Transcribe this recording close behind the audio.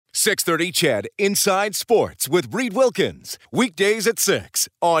630 CHED Inside Sports with Reid Wilkins. Weekdays at 6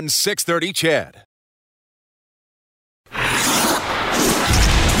 on 630 CHED.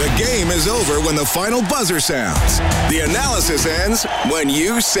 The game is over when the final buzzer sounds. The analysis ends when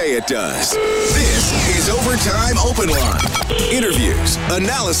you say it does. This is Overtime Openline. Interviews,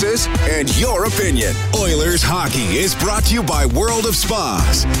 analysis, and your opinion. Oilers hockey is brought to you by World of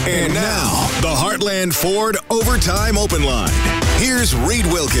Spas. And now, the Heartland Ford Overtime Openline. Here's Reid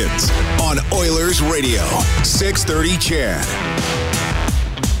Wilkins on Oilers Radio, 630 CHED.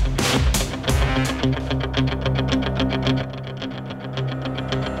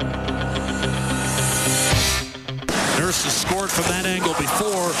 Has scored from that angle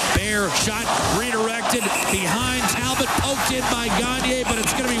before. Bear shot redirected behind Talbot, poked in by Gagner, but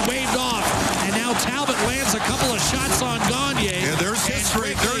it's going to be waved off. And now Talbot lands a couple of shots on Gagner. Yeah, there's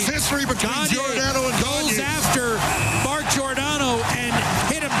history. There's history between Giordano and Gagner. Goes after Mark Giordano and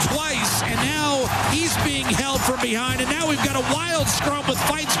hit him twice, and now he's being held from behind. And now we've got a wild scrum with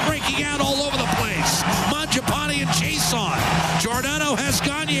fights breaking out all over the place. Mangiapane and Jason. Giordano has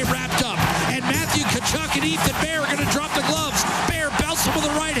Gagner wrapped up, and Matthew Tkachuk and Ethan Bear are going to drop the gloves. Bear belts him with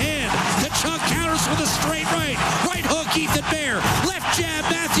the right hand. Tkachuk counters with a straight right. Right hook, Ethan Bear. Left jab,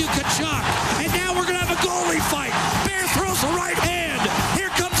 Matthew Tkachuk. And now we're going to have a goalie fight. Bear throws a right hand.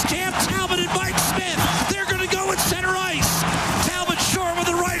 Here comes Cam Talbot and Mike Smith. They're going to go at center ice. Talbot short with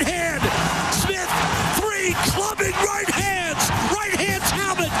the right hand. Smith, three clubbing right hands. Right hand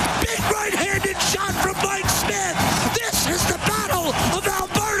Talbot. Big right-handed shot from Mike Smith. This is the battle of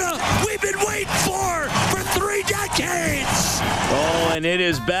Alberta we've been waiting for 3 decades. Oh, and it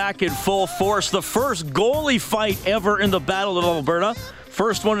is back in full force. The first goalie fight ever in the Battle of Alberta.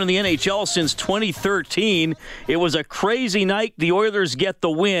 First one in the NHL since 2013. It was a crazy night. The Oilers get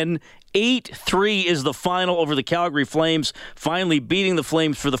the win. 8-3 is the final over the Calgary Flames, finally beating the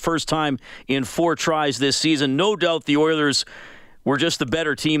Flames for the first time in 4 tries this season. No doubt the Oilers were just the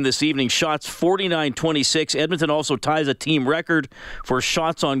better team this evening. Shots 49-26. Edmonton also ties a team record for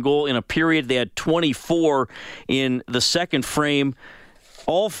shots on goal in a period. They had 24 in the second frame.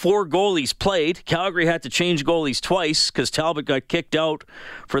 All 4 goalies played. Calgary had to change goalies twice because Talbot got kicked out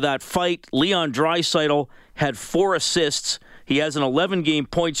for that fight. Leon Draisaitl had 4 assists. He has an 11-game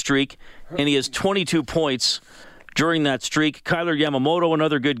point streak, and he has 22 points during that streak. Kyler Yamamoto,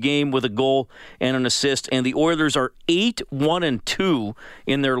 another good game with a goal and an assist. And the Oilers are 8-1-2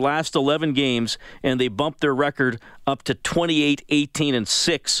 in their last 11 games, and they bumped their record up to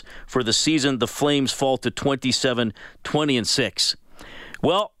 28-18-6 for the season. The Flames fall to 27-20-6.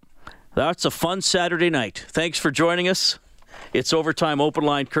 Well, that's a fun Saturday night. Thanks for joining us. It's Overtime Open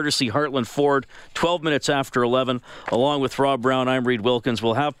Line, courtesy Heartland Ford, 12 minutes after 11. Along with Rob Brown, I'm Reid Wilkins.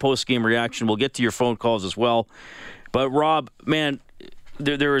 We'll have post-game reaction. We'll get to your phone calls as well. But, Rob, man,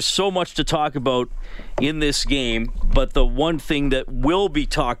 there is so much to talk about in this game. But the one thing that will be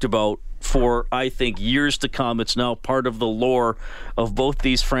talked about for, I think, years to come, it's now part of the lore of both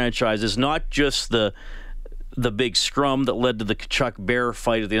these franchises, not just the big scrum that led to the Tkachuk-Bear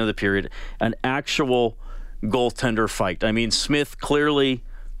fight at the end of the period, an actual goaltender fight. I mean, Smith clearly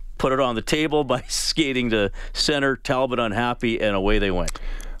put it on the table by skating to center. Talbot unhappy, and away they went.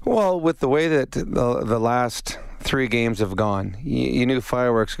 Well, with the way that the last 3 games have gone, you knew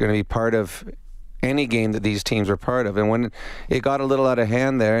fireworks were going to be part of any game that these teams are part of. And when it got a little out of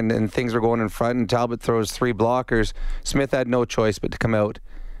hand there and things were going in front and Talbot throws 3 blockers, Smith had no choice but to come out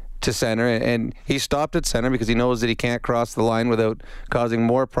to center, and he stopped at center because he knows that he can't cross the line without causing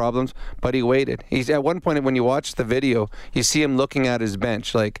more problems, but he waited. He's at one point, when you watch the video, you see him looking at his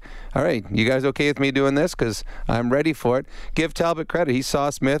bench like, all right, you guys okay with me doing this? Because I'm ready for it. Give Talbot credit. He saw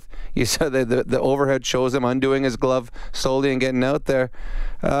Smith. You saw the overhead shows him undoing his glove slowly and getting out there.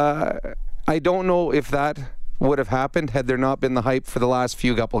 I don't know if that would have happened had there not been the hype for the last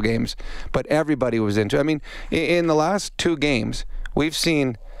couple games, but everybody was into it. I mean, in the last 2 games, we've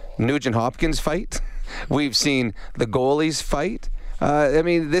seen Nugent Hopkins fight. We've seen the goalies fight. I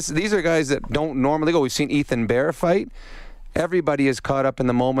mean, these are guys that don't normally go. We've seen Ethan Bear fight. Everybody is caught up in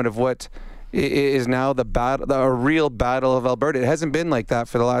the moment of what is now the battle, a real battle of Alberta. It hasn't been like that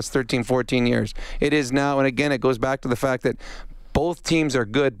for the last 13, 14 years. It is now, and again, it goes back to the fact that both teams are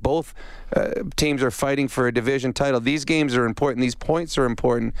good. Both teams are fighting for a division title. These games are important. These points are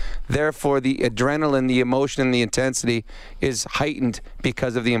important. Therefore, the adrenaline, the emotion, and the intensity is heightened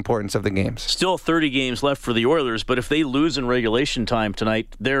because of the importance of the games. Still 30 games left for the Oilers, but if they lose in regulation time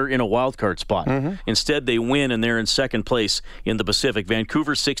tonight, they're in a wild card spot. Mm-hmm. Instead, they win, and they're in second place in the Pacific.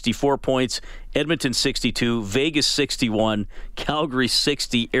 Vancouver, 64 points, Edmonton 62, Vegas 61, Calgary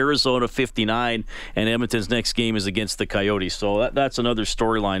 60, Arizona 59, and Edmonton's next game is against the Coyotes. So that's another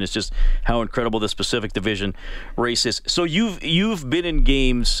storyline. It's just how incredible this Pacific Division race is. So you've been in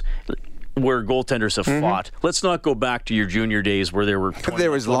games where goaltenders have fought. Let's not go back to your junior days where there were 20,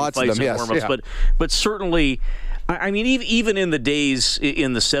 there was lots of them, yes. Yeah. But certainly, I mean, even in the days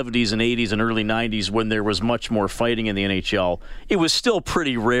in the 70s and 80s and early 90s when there was much more fighting in the NHL, it was still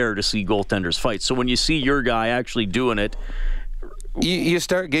pretty rare to see goaltenders fight. So when you see your guy actually doing it, you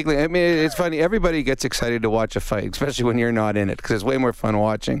start giggling. I mean, it's funny. Everybody gets excited to watch a fight, especially when you're not in it, because it's way more fun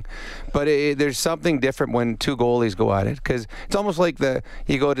watching. But there's something different when two goalies go at it, because it's almost like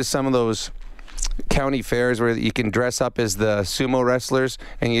you go to some of those county fairs where you can dress up as the sumo wrestlers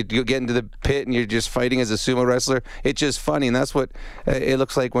and you get into the pit and you're just fighting as a sumo wrestler. It's just funny, and that's what it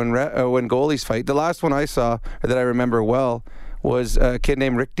looks like when goalies fight. The last one I saw, or that I remember well, was a kid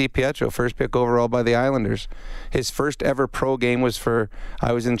named Rick DiPietro, first pick overall by the Islanders. His first ever pro game was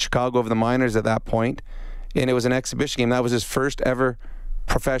I was in Chicago of the minors at that point, and it was an exhibition game. That was his first ever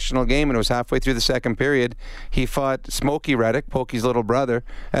professional game, and it was halfway through the second period. He fought Smokey Reddick, Pokey's little brother,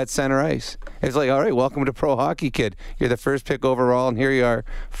 at center ice. It's like, all right, welcome to pro hockey, kid. You're the first pick overall, and here you are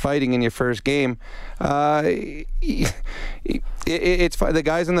fighting in your first game. It's fun. The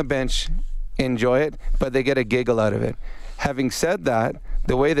guys on the bench enjoy it, but they get a giggle out of it. Having said that,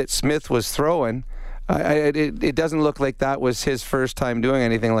 the way that Smith was throwing, it doesn't look like that was his first time doing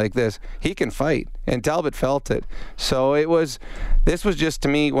anything like this. He can fight, and Talbot felt it. So this was just, to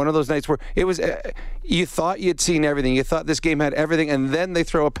me, one of those nights where it was, you thought you'd seen everything. You thought this game had everything, and then they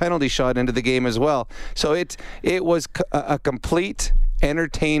throw a penalty shot into the game as well. So it was a complete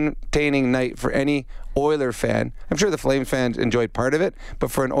entertaining night for any Oiler fan. I'm sure the Flames fans enjoyed part of it,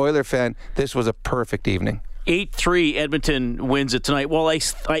 but for an Oiler fan, this was a perfect evening. 8-3, Edmonton wins it tonight. Well, I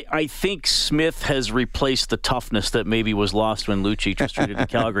think Smith has replaced the toughness that maybe was lost when Lucic was traded to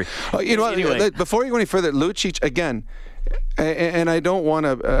Calgary. You know what? Anyway. Before you go any further, Lucic, again, and I don't want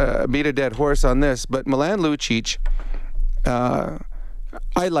to beat a dead horse on this, but Milan Lucic,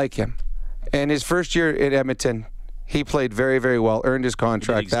 I like him. And his first year at Edmonton, he played very, very well, earned his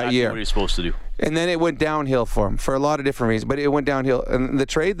contract that year. What he's supposed to do. And then it went downhill for him for a lot of different reasons, but it went downhill. And the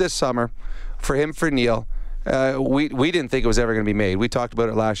trade this summer for him, for Neil, we didn't think it was ever going to be made. We talked about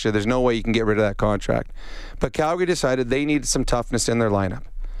it last year. There's no way you can get rid of that contract. But Calgary decided they needed some toughness in their lineup.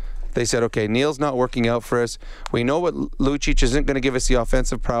 They said, okay, Neil's not working out for us. We know what Lucic isn't going to give us the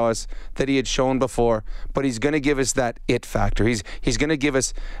offensive prowess that he had shown before, but he's going to give us that it factor. He's going to give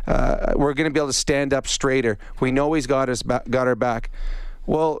us, we're going to be able to stand up straighter. We know he's got our back.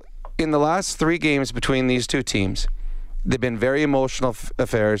 Well, in the last 3 games between these two teams, they've been very emotional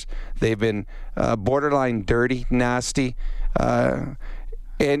affairs. They've been borderline dirty, nasty. And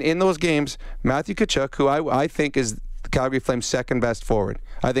in those games, Matthew Tkachuk, who I think is the Calgary Flames' second best forward.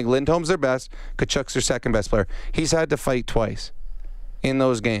 I think Lindholm's their best. Tkachuk's their second best player. He's had to fight twice in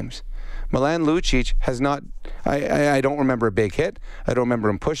those games. Milan Lucic has not, I don't remember a big hit. I don't remember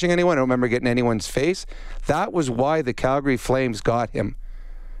him pushing anyone. I don't remember getting anyone's face. That was why the Calgary Flames got him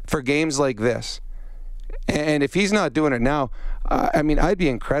for games like this. And if he's not doing it now, I'd be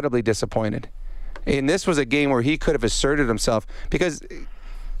incredibly disappointed. And this was a game where he could have asserted himself, because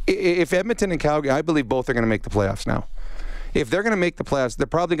if Edmonton and Calgary, I believe both are going to make the playoffs now. If they're going to make the playoffs, they're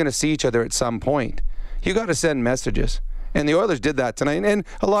probably going to see each other at some point. You got to send messages. And the Oilers did that tonight, and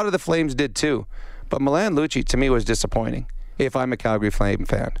a lot of the Flames did too. But Milan Lucic, to me, was disappointing if I'm a Calgary Flame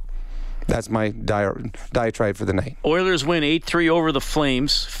fan. That's my diatribe for the night. Oilers win 8-3 over the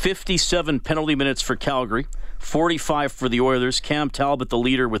Flames. 57 penalty minutes for Calgary. 45 for the Oilers. Cam Talbot, the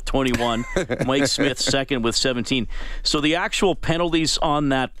leader, with 21. Mike Smith, second, with 17. So the actual penalties on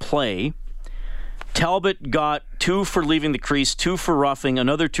that play, Talbot got 2 for leaving the crease, 2 for roughing,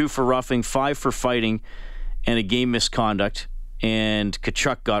 another 2 for roughing, 5 for fighting, and a game misconduct. And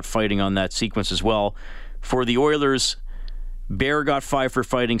Tkachuk got fighting on that sequence as well. For the Oilers, Bear got 5 for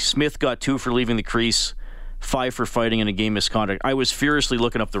fighting, Smith got 2 for leaving the crease, 5 for fighting, and a game misconduct. I was furiously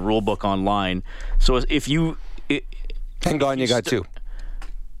looking up the rule book online. So if you... And Gagne got 2.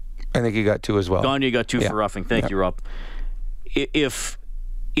 I think he got 2 as well. Gagne got 2 for roughing. Thank you, Rob. If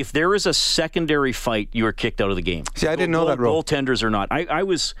there is a secondary fight, you are kicked out of the game. See, I didn't know that rule. Goaltenders or not. I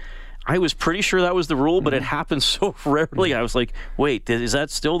was pretty sure that was the rule, but it happens so rarely. I was like, wait, is that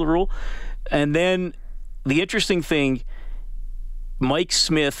still the rule? And then the interesting thing, Mike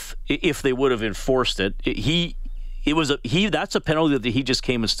Smith, if they would have enforced it, he That's a penalty that he just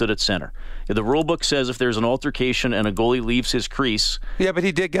came and stood at center. The rule book says if there's an altercation and a goalie leaves his crease. Yeah, but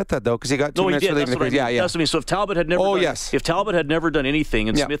he did get that though because he got 2 minutes for leaving the crease. Yeah. That's what I mean. So if Talbot had never, if Talbot had never done anything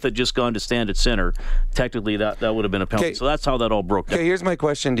and Smith had just gone to stand at center, technically that would have been a penalty. So that's how that all broke down. Okay, here's my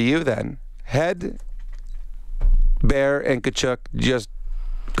question to you then: had Bear and Tkachuk just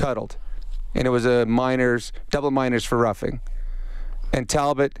cuddled, and it was a double minors for roughing, and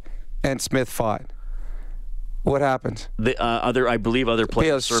Talbot and Smith fought. What happens? I believe other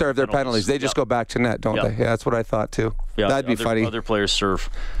players serve their penalties. They just go back to net, don't they? Yeah, that's what I thought too. Yeah, that'd be funny. Other players serve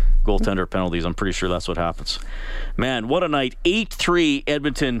goaltender penalties. I'm pretty sure that's what happens. Man, what a night! 8-3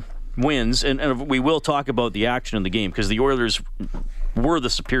 Edmonton wins, and we will talk about the action in the game because the Oilers were the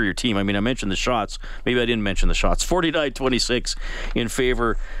superior team. I mean, I mentioned the shots. Maybe I didn't mention the shots. 49-26 in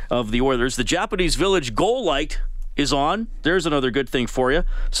favor of the Oilers. The Japanese Village goal light is on. There's another good thing for you.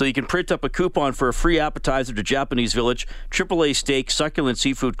 So you can print up a coupon for a free appetizer to Japanese Village. AAA steak, succulent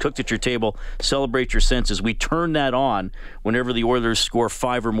seafood cooked at your table. Celebrate your senses. We turn that on whenever the Oilers score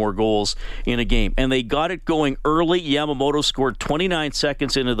 5 or more goals in a game. And they got it going early. Yamamoto scored 29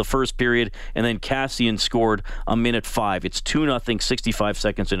 seconds into the first period, and then Cassian scored a minute 5. It's 2-0, 65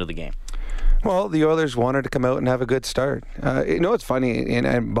 seconds into the game. Well, the Oilers wanted to come out and have a good start. It's funny,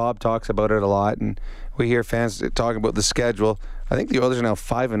 and Bob talks about it a lot, and we hear fans talking about the schedule. I think the Oilers are now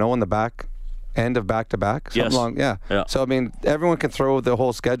 5-0 in the back end of back-to-back. Yes. Yeah. So, I mean, everyone can throw the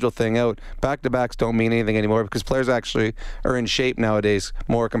whole schedule thing out. Back-to-backs don't mean anything anymore because players actually are in shape nowadays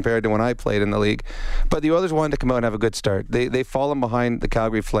more compared to when I played in the league. But the Oilers wanted to come out and have a good start. They've fallen behind the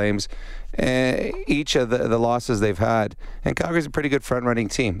Calgary Flames each of the losses they've had. And Calgary's a pretty good front-running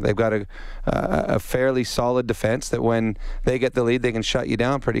team. They've got a fairly solid defense that when they get the lead, they can shut you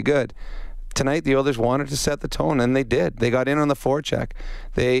down pretty good. Tonight, the Oilers wanted to set the tone, and they did. They got in on the forecheck.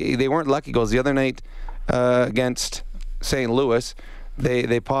 They weren't lucky goals. The other night against St. Louis,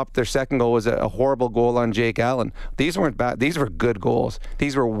 they popped their second goal was a horrible goal on Jake Allen. These weren't bad. These were good goals.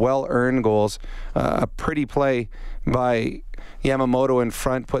 These were well-earned goals. A pretty play by Yamamoto in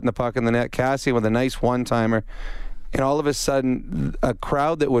front, putting the puck in the net. Cassie with a nice one-timer. And all of a sudden, a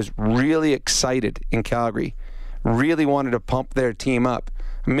crowd that was really excited in Calgary really wanted to pump their team up.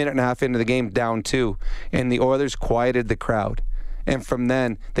 A minute and a half into the game, down 2, and the Oilers quieted the crowd. And from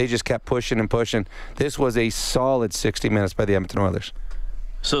then, they just kept pushing and pushing. This was a solid 60 minutes by the Edmonton Oilers.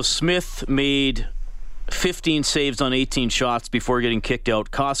 So Smith made 15 saves on 18 shots before getting kicked out.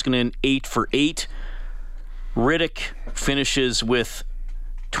 Koskinen 8 for 8. Riddick finishes with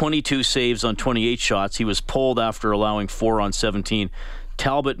 22 saves on 28 shots. He was pulled after allowing 4 on 17.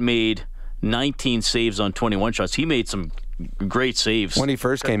 Talbot made 19 saves on 21 shots. He made some great saves when he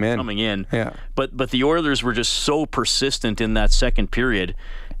first came in. Coming in. Yeah. But the Oilers were just so persistent in that second period,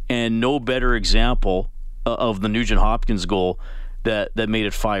 and no better example of the Nugent-Hopkins goal that made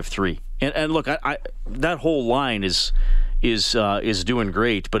it 5-3. And look, I that whole line is doing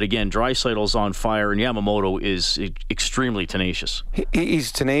great, but again, Draisaitl's on fire, and Yamamoto is extremely tenacious.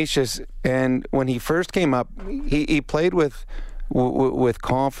 He's tenacious, and when he first came up, he played with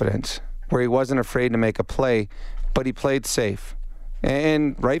confidence, where he wasn't afraid to make a play, but he played safe.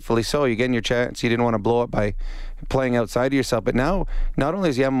 And rightfully so. You're getting your chance. You didn't want to blow it by playing outside of yourself. But now, not only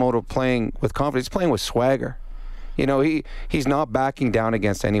is Yamamoto playing with confidence, he's playing with swagger. You know, he's not backing down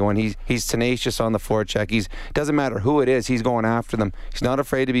against anyone. He's tenacious on the forecheck. Doesn't matter who it is, he's going after them. He's not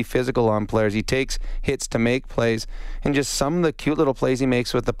afraid to be physical on players. He takes hits to make plays. And just some of the cute little plays he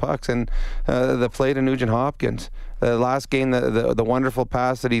makes with the pucks. And the play to Nugent-Hopkins. The last game, the wonderful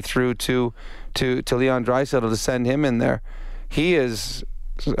pass that he threw to Leon Draisaitl to send him in there. He is,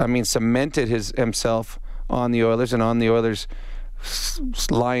 cemented himself on the Oilers and on the Oilers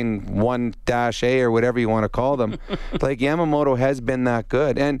line 1-A or whatever you want to call them. Like Yamamoto has been that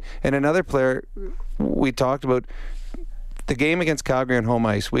good. And another player we talked about, the game against Calgary on home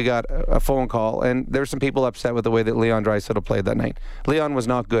ice, we got a phone call, and there were some people upset with the way that Leon Draisaitl played that night. Leon was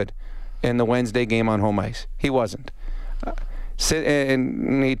not good in the Wednesday game on home ice. He wasn't.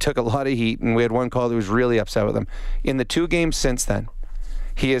 And he took a lot of heat, and we had one call that was really upset with him. In the 2 games since then,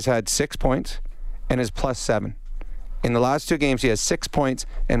 he has had 6 points and is +7. In the last 2 games, he has 6 points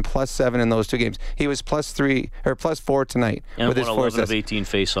and +7 in those 2 games. He was +3 or +4 tonight and with his 11 of 18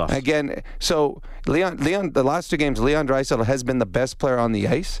 face-offs. Again, so Leon, the last 2 games, Leon Draisaitl has been the best player on the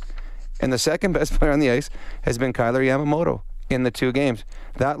ice, and the second best player on the ice has been Kailer Yamamoto in the 2 games.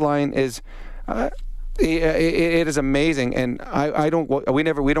 That line is. It is amazing, and we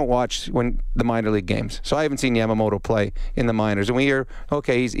don't watch the minor league games, so I haven't seen Yamamoto play in the minors. And we hear,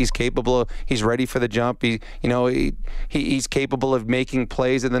 okay, he's capable, he's ready for the jump. He's capable of making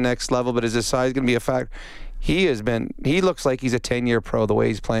plays at the next level, but is his size going to be a factor? he looks like he's a 10-year pro the way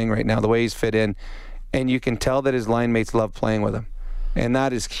he's playing right now, the way he's fit in. And you can tell that his line mates love playing with him. And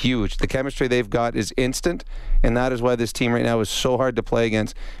that is huge. The chemistry they've got is instant, and that is why this team right now is so hard to play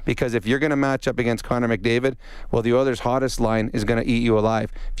against. Because if you're going to match up against Connor McDavid, well, the Oilers' hottest line is going to eat you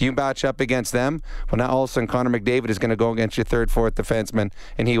alive. If you match up against them, well, now all of a sudden Connor McDavid is going to go against your third, fourth defenseman,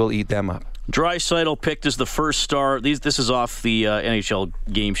 and he will eat them up. Draisaitl picked as the first star. This is off the NHL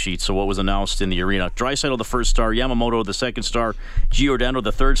game sheet, so what was announced in the arena. Draisaitl the first star, Yamamoto the second star, Giordano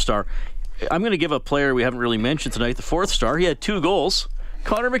the third star. I'm going to give a player we haven't really mentioned tonight the fourth star. He had 2 goals.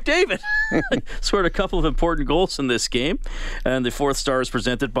 Connor McDavid scored a couple of important goals in this game. And the fourth star is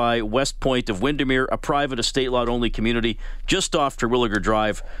presented by West Point of Windermere, a private estate lot-only community just off Terwilliger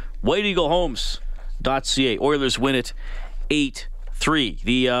Drive. WhiteEagleHomes.ca. Oilers win it 8-3.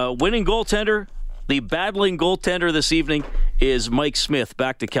 The winning goaltender, the battling goaltender this evening is Mike Smith.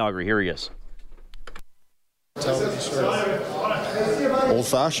 Back to Calgary. Here he is.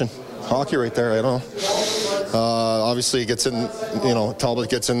 Old-fashioned hockey right there. I don't know. Obviously, gets in. Talbot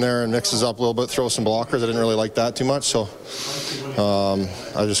gets in there and mixes up a little bit, throws some blockers. I didn't really like that too much, so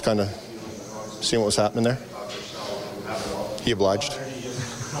I just kind of seeing what was happening there. He obliged. You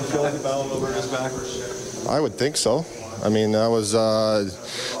feel like the battle of Alberta's back? I would think so. I mean, those are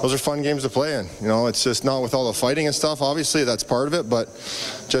fun games to play in. It's just not with all the fighting and stuff. Obviously, that's part of it, but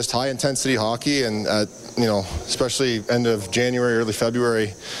just high-intensity hockey, and especially end of January, early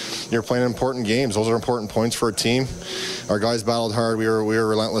February, you're playing important games. Those are important points for a team. Our guys battled hard. We were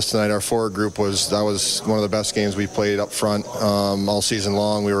relentless tonight. Our forward group was one of the best games we played up front all season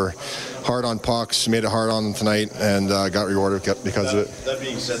long. We were hard on pucks, made it hard on them tonight, and got rewarded because of it. That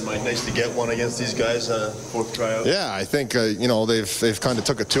being said, Mike, nice to get one against these guys, both tryouts. Yeah, I think they've kind of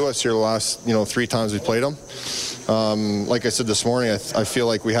took it to us here the last 3 times we played them. Like I said this morning, I feel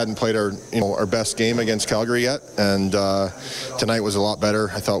like we hadn't played our best game against Calgary yet, and tonight was a lot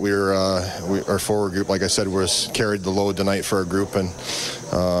better. I thought our forward group, like I said, carried the load tonight for our group, and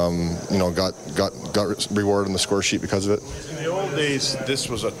got rewarded on the score sheet because of it. In the old days, this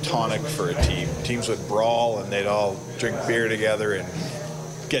was a tonic for a team. Teams would brawl and they'd all drink beer together and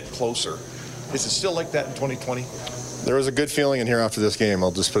get closer. Is it still like that in 2020? There was a good feeling in here after this game.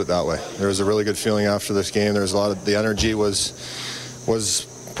 I'll just put it that way. There was a really good feeling after this game. There was the energy was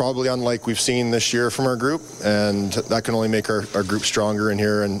probably unlike we've seen this year from our group, and that can only make our group stronger in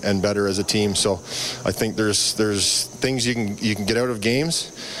here and better as a team. So I think there's things you can get out of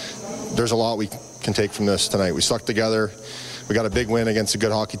games. There's a lot we can take from this tonight. We stuck together. We got a big win against a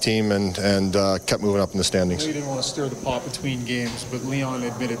good hockey team and kept moving up in the standings. You didn't want to stir the pot between games, but Leon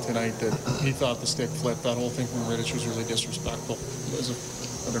admitted tonight that he thought the stick flipped. That whole thing from Rittich was really disrespectful. As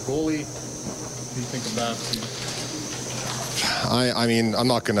another goalie, what do you think of that? I mean, I'm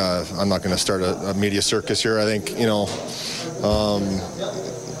not gonna start a media circus here. I think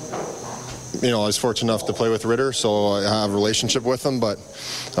I was fortunate enough to play with Ritter, so I have a relationship with him, but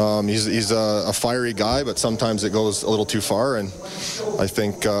he's a fiery guy, but sometimes it goes a little too far, and I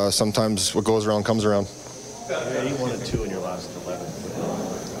think sometimes what goes around comes around. Yeah, you 1-2 in your last 11.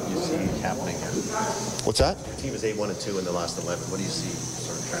 What do you see happening here? What's that? Your team is 8-1-2 in the last 11. What do you see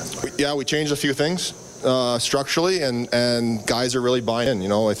sort of transpiring? Yeah, we changed a few things structurally, and guys are really buying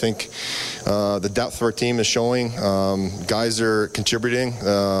in. I think the depth of our team is showing. Guys are contributing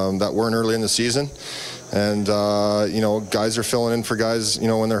that weren't early in the season, and guys are filling in for guys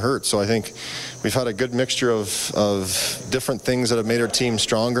when they're hurt. So I think we've had a good mixture of different things that have made our team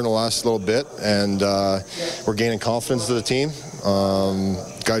stronger in the last little bit, and we're gaining confidence to the team.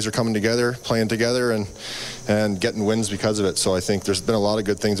 Guys are coming together, playing together, and getting wins because of it. So I think there's been a lot of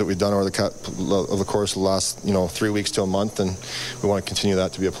good things that we've done over the course of the last 3 weeks to a month, and we want to continue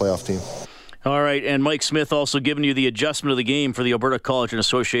that to be a playoff team. All right, and Mike Smith also giving you the adjustment of the game for the Alberta College and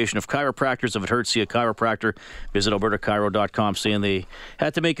Association of Chiropractors. If it hurts, see a chiropractor. Visit albertachiro.com, saying they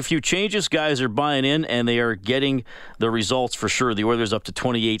had to make a few changes. Guys are buying in, and they are getting the results for sure. The Oilers up to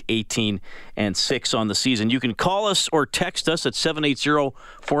 28-18-6 on the season. You can call us or text us at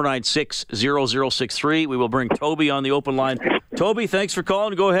 780-496-0063. We will bring Toby on the open line. Toby, thanks for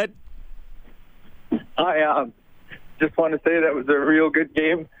calling. Go ahead. I just want to say that was a real good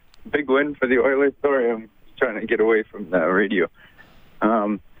game. Big win for the Oilers. Sorry, I'm trying to get away from the radio.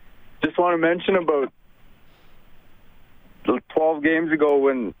 Just want to mention about 12 games ago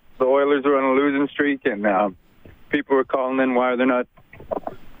when the Oilers were on a losing streak and people were calling in why they're not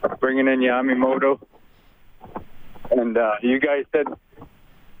bringing in Yamamoto. And you guys said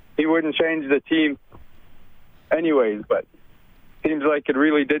he wouldn't change the team anyways, but seems like it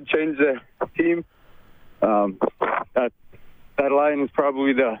really did change the team. That line is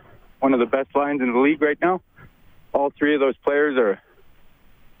probably one of the best lines in the league right now. all three of those players are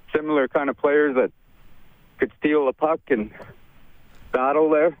similar kind of players that could steal the puck and battle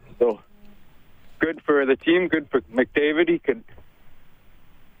there. So good for the team, good for McDavid. He could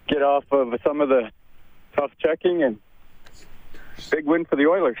get off of some of the tough checking, and big win for the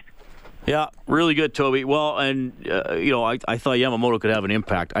Oilers. Yeah, really good, Toby. Well, and, I thought Yamamoto could have an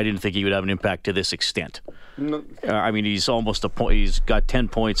impact. I didn't think he would have an impact to this extent. No. I mean, he's almost a point. He's got 10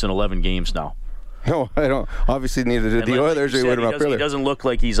 points in 11 games now. No, I don't. Obviously, neither did the Oilers. He doesn't look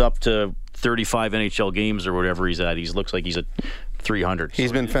like he's up to 35 NHL games or whatever he's at. He looks like he's at 300.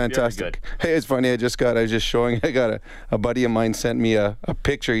 He's been fantastic. Hey, it's funny. I got a buddy of mine sent me a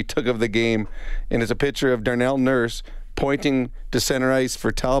picture he took of the game, and it's a picture of Darnell Nurse pointing to center ice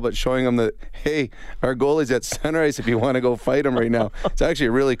for Talbot, showing him that, hey, our goalie's at center ice if you want to go fight him right now. It's actually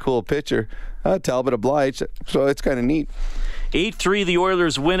a really cool picture. Talbot obliged, so it's kind of neat. 8-3, the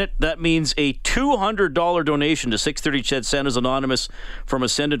Oilers win it. That means a $200 donation to 630 CHED Santa's Anonymous from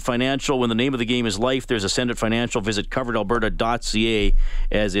Ascendant Financial. When the name of the game is life, there's Ascendant Financial. Visit coveredalberta.ca,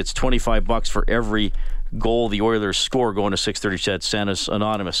 as it's $25 for every goal the Oilers score going to 630 CHED Santa's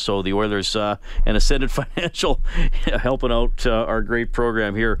Anonymous. So the Oilers and Ascendant Financial helping out our great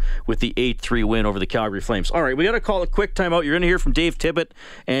program here with the 8-3 win over the Calgary Flames. All right, we got to call a quick timeout. You're going to hear from Dave Tippett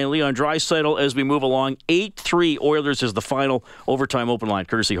and Leon Draisaitl as we move along. 8-3 Oilers is the final overtime open line,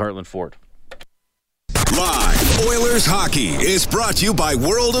 courtesy Heartland Ford. Live Oilers hockey is brought to you by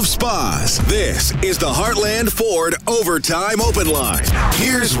World of Spas. This is the Heartland Ford Overtime Open Line.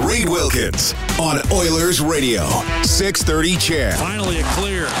 Here's Reid Wilkins on Oilers Radio, 630 CHED. Finally a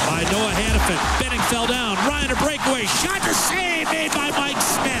clear by Noah Hannafin. Benning fell down. Ryan a breakaway. Shot to save made by Mike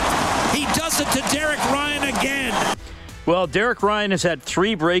Smith. He does it to Derek Ryan again. Well, Derek Ryan has had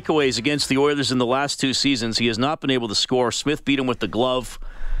 3 breakaways against the Oilers in the last 2 seasons. He has not been able to score. Smith beat him with the glove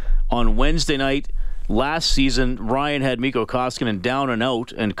on Wednesday night. Last season, Ryan had Mikko Koskinen down and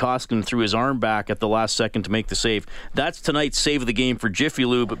out, and Koskinen threw his arm back at the last second to make the save. That's tonight's save of the game for Jiffy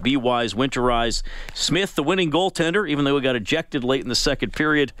Lube, Be Wise, Winterize. Smith, the winning goaltender, even though he got ejected late in the second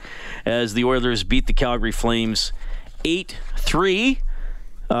period, as the Oilers beat the Calgary Flames 8-3.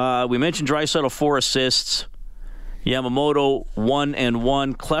 We mentioned Draisaitl, 4 assists. Yamamoto, 1 and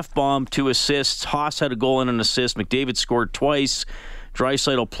 1. Clefbaum, 2 assists. Haas had a goal and an assist. McDavid scored twice.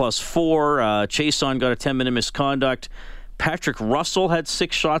 Draisaitl +4. Chason got a 10-minute misconduct. Patrick Russell had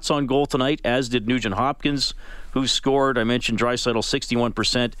 6 shots on goal tonight, as did Nugent Hopkins, who scored. I mentioned Draisaitl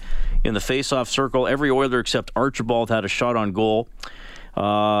 61% in the face-off circle. Every Oiler except Archibald had a shot on goal.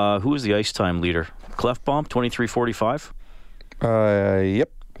 Who was the ice time leader? Clefbaum, 23:45?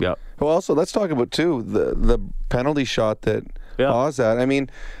 Yep. Yeah. Well, also, let's talk about, too, the penalty shot that Haas had. I mean,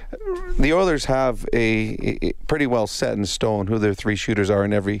 the Oilers have a pretty well set in stone who their 3 shooters are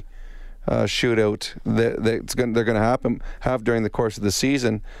in every shootout they're going to have during the course of the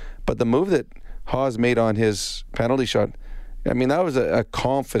season. But the move that Haas made on his penalty shot, I mean, that was a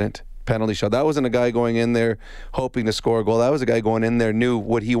confident penalty shot. That wasn't a guy going in there hoping to score a goal. That was a guy going in there, knew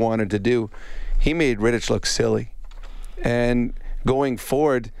what he wanted to do. He made Rittich look silly. And going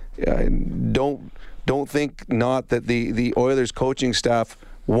forward, don't think not that the Oilers coaching staff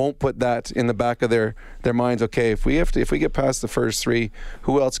won't put that in the back of their minds. Okay, if we get past the first 3,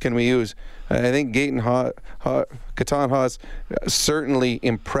 who else can we use? I think Catan Haas certainly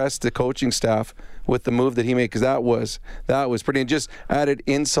impressed the coaching staff with the move that he made, because that was pretty, and just added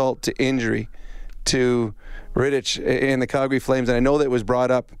insult to injury to Rittich and the Calgary Flames. And I know that it was brought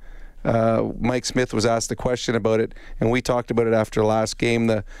up. Mike Smith was asked a question about it, and we talked about it after last game.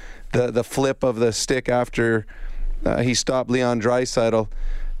 The flip of the stick after he stopped Leon Draisaitl.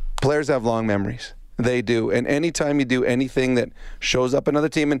 Players have long memories. They do. And anytime you do anything that shows up another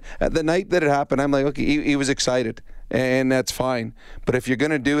team, and at the night that it happened, I'm like, okay, he was excited, and that's fine. But if you're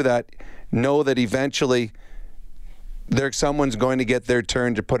going to do that, know that eventually someone's going to get their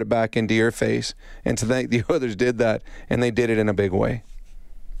turn to put it back into your face. And tonight the Oilers did that, and they did it in a big way.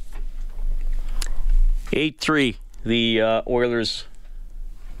 8-3, the Oilers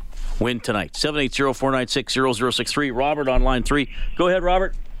win tonight. 780-496-0063. Robert on line 3. Go ahead,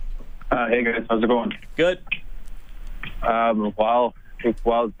 Robert. Hey guys, how's it going? Good. I'll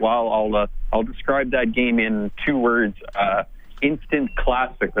describe that game in 2 words. Instant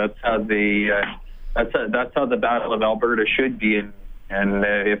classic. That's how the Battle of Alberta should be. And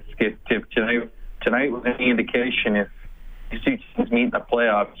if tonight was any indication, if these 2 teams meet in the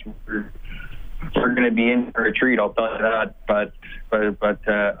playoffs, we're going to be in for a treat. I'll tell you that. But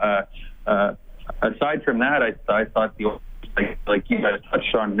aside from that, I thought the like you guys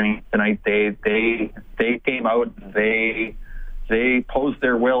touched on tonight. They came out. They They posed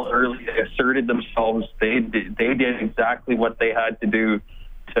their will early. They asserted themselves. They did exactly what they had to do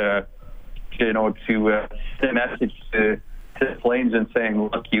to send a message to the Flames and saying,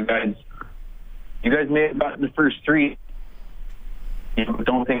 look, you guys may have gotten the first three.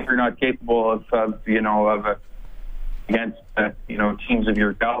 Don't think you're not capable of against teams of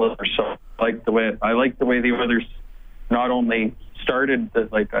your caliber. So I like the way the Oilers not only started,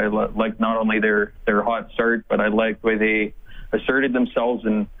 I like not only their hot start, but I like the way they asserted themselves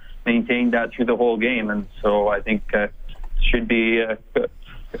and maintained that through the whole game. And so I think should be a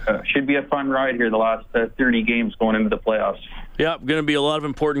fun ride here the last 30 games going into the playoffs. Yeah, going to be a lot of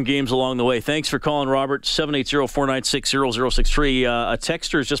important games along the way. Thanks for calling, Robert. 780-496-0063. A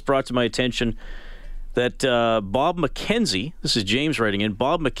texter has just brought to my attention that Bob McKenzie, this is James writing in,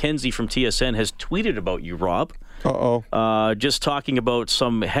 Bob McKenzie from TSN has tweeted about you, Rob. Just talking about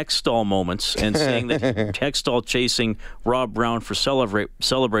some Hextall moments and saying that Hextall chasing Rob Brown for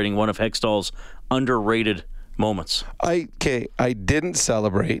celebrating one of Hextall's underrated moments. I didn't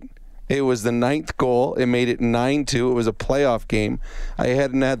celebrate. It was the 9th goal. It made it 9-2. It was a playoff game. I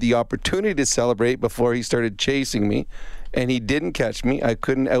hadn't had the opportunity to celebrate before he started chasing me, and he didn't catch me. I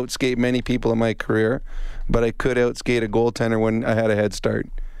couldn't outskate many people in my career, but I could outskate a goaltender when I had a head start.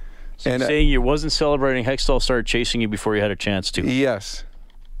 So and saying you wasn't celebrating, Hextall started chasing you before you had a chance to. Yes.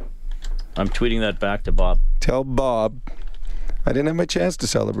 I'm tweeting that back to Bob. Tell Bob I didn't have my chance to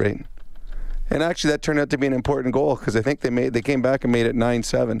celebrate. And actually, that turned out to be an important goal because I think they came back and made it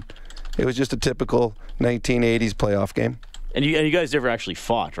 9-7. It was just a typical 1980s playoff game. And you guys never actually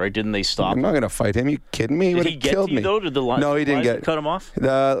fought, right? Didn't they stop? I'm not going to fight him. You kidding me? He would have killed me. Did he get to you, though? Did the lines, no, he didn't get cut him off?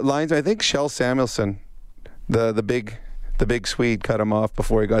 The lines, I think Shell Samuelson, the big Swede, cut him off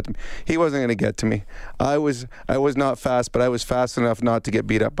before he got to me. He wasn't going to get to me. I was not fast, but I was fast enough not to get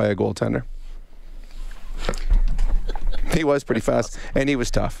beat up by a goaltender. He was pretty fast, and he was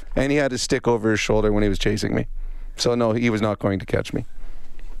tough. And he had his stick over his shoulder when he was chasing me. So, no, he was not going to catch me.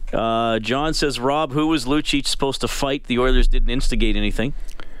 John says, Rob, who was Lucic supposed to fight? The Oilers didn't instigate anything.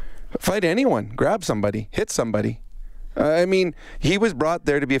 Fight anyone. Grab somebody. Hit somebody. I mean, he was brought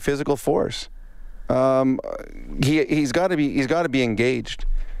there to be a physical force. He's got to be engaged.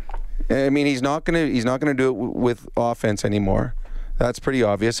 I mean, he's not gonna do it with offense anymore. That's pretty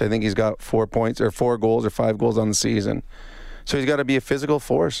obvious. I think he's got 4 points or 4 goals or 5 goals on the season. So he's got to be a physical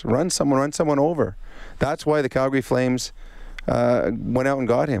force. Run someone over. That's why the Calgary Flames went out and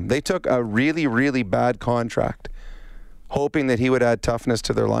got him. They took a really, really bad contract, hoping that he would add toughness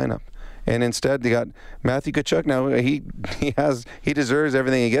to their lineup. And instead, they got Matthew Tkachuk. Now, he deserves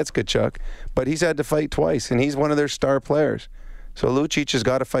everything he gets, Tkachuk, but he's had to fight twice, and he's one of their star players. So Lucic has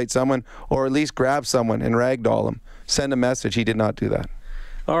got to fight someone, or at least grab someone and ragdoll him. Send a message. He did not do that.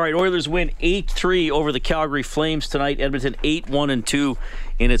 All right, Oilers win 8-3 over the Calgary Flames tonight. Edmonton 8-1-2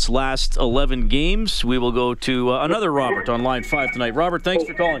 in its last 11 games. We will go to another Robert on line 5 tonight. Robert, thanks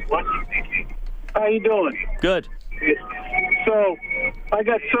for calling. How you doing? Good. So, I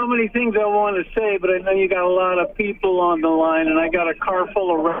got so many things I want to say, but I know you got a lot of people on the line, and I got a car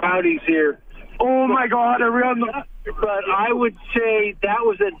full of rowdies here. Oh, my God. But I would say that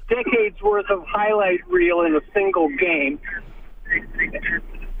was a decade's worth of highlight reel in a single game.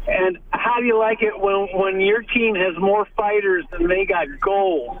 And how do you like it when your team has more fighters than they got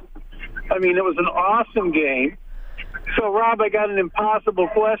goals? I mean, it was an awesome game. So, Rob, I got an impossible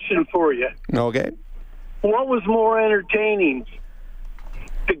question for you. Okay. What was more entertaining,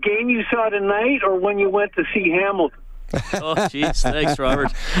 the game you saw tonight or when you went to see Hamilton? Oh, jeez. Thanks,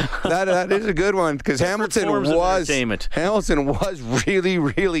 Robert. that is a good one because Hamilton was really,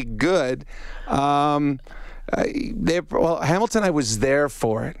 really good. Hamilton, I was there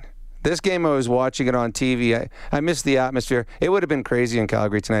for it. This game, I was watching it on TV. I missed the atmosphere. It would have been crazy in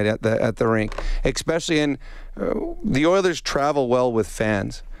Calgary tonight at the rink, especially in the Oilers travel well with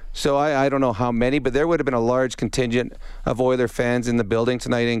fans. So I don't know how many, but there would have been a large contingent of Oiler fans in the building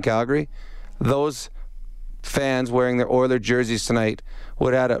tonight in Calgary. Those fans wearing their Oiler jerseys tonight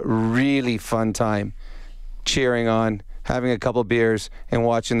would have had a really fun time cheering on, having a couple beers, and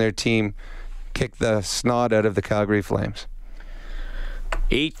watching their team kick the snot out of the Calgary Flames.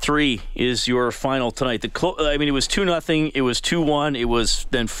 8-3 is your final tonight. It was 2-0. It was 2-1. It was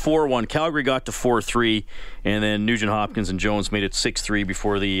then 4-1. Calgary got to 4-3, and then Nugent Hopkins and Jones made it 6-3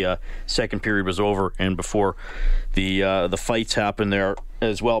 before the second period was over and before the fights happened there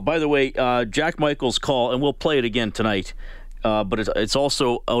as well. By the way, Jack Michael's call, and we'll play it again tonight, but it's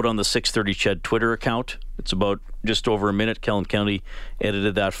also out on the 630 Ched Twitter account. It's about just over a minute. Kellen County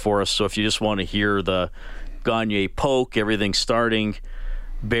edited that for us, so if you just want to hear the Gagne poke, everything starting,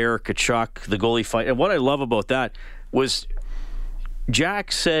 Bear, Tkachuk, the goalie fight. And what I love about that was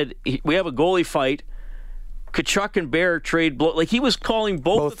Jack said, we have a goalie fight. Tkachuk and Bear trade blow. Like, he was calling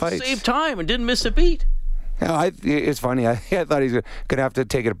both at fights. the same time and didn't miss a beat. Yeah, it's funny. I thought he was going to have to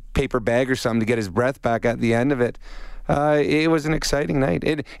take a paper bag or something to get his breath back at the end of it. It was an exciting night.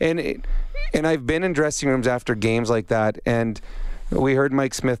 And I've been in dressing rooms after games like that, and we heard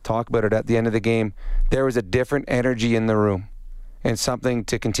Mike Smith talk about it at the end of the game. There was a different energy in the room and something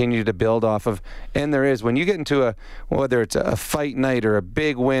to continue to build off of. And there is. When you get into whether it's a fight night or a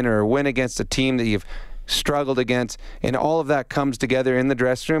big win or a win against a team that you've struggled against, and all of that comes together in the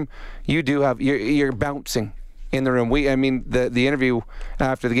dressing room, you're bouncing in the room. The interview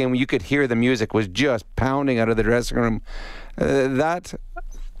after the game, you could hear the music was just pounding out of the dressing room.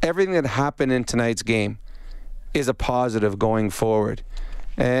 Everything that happened in tonight's game is a positive going forward.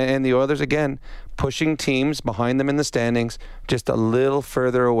 And the Oilers, again, pushing teams behind them in the standings just a little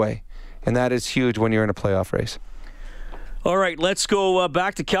further away. And that is huge when you're in a playoff race. All right, let's go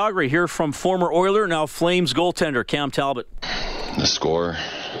back to Calgary. Hear from former Oiler, now Flames goaltender Cam Talbot. The score,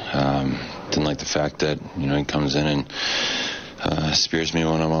 didn't like the fact that he comes in and spears me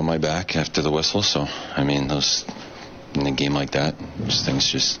when I'm on my back after the whistle. So those in a game like that, those things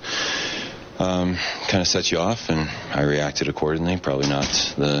just kind of set you off, and I reacted accordingly. Probably not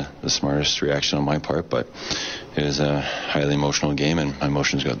the smartest reaction on my part, but it was a highly emotional game, and my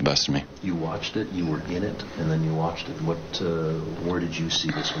emotions got the best of me. You watched it, you were in it, and then you watched it. Where did you see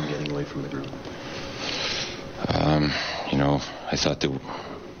this one getting away from the group? I thought that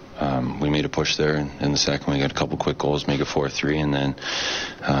we made a push there in the second. We got a couple quick goals, make it 4-3, and then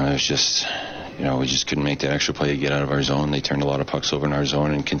it was just, we just couldn't make that extra play to get out of our zone. They turned a lot of pucks over in our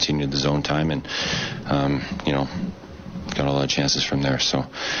zone and continued the zone time, and got a lot of chances from there. So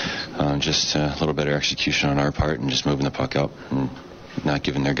just a little better execution on our part and just moving the puck up and not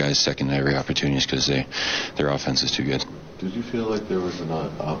giving their guys secondary opportunities because their offense is too good. Did you feel like there was an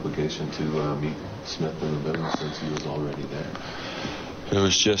obligation to meet Smith in the middle since he was already there? It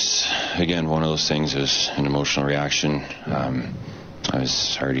was just, again, one of those things. It was an emotional reaction. I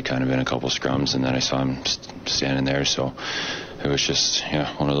was already kind of in a couple scrums, and then I saw him standing there. So it was just,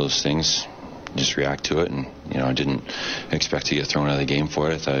 one of those things. Just react to it, and I didn't expect to get thrown out of the game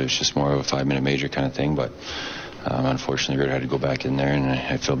for it. I thought it was just more of a 5-minute major kind of thing, but unfortunately Reid had to go back in there, and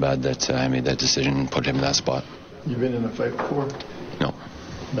I feel bad that I made that decision and put him in that spot. You been in a fight before? No.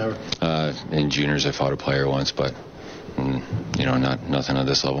 Never? In juniors I fought a player once, but nothing at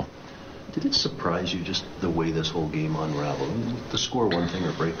this level. Did it surprise you just the way this whole game unraveled? The score one thing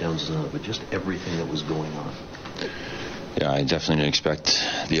or breakdowns is another, but just everything that was going on? Yeah, I definitely didn't expect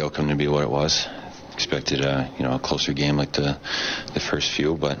the outcome to be what it was. Expected a closer game like the first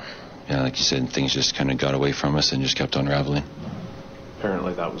few, but like you said, things just kind of got away from us and just kept unraveling.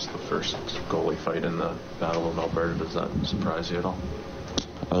 Apparently that was the first goalie fight in the Battle of Alberta. Does that surprise you at all?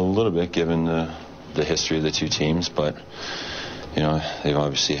 A little bit, given the history of the two teams, but they've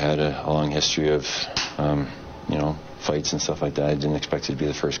obviously had a long history of fights and stuff like that. I didn't expect it to be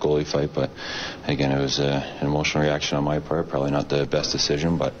the first goalie fight, but again, it was an emotional reaction on my part. Probably not the best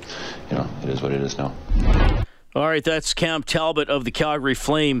decision, but it is what it is now. All right, that's Cam Talbot of the Calgary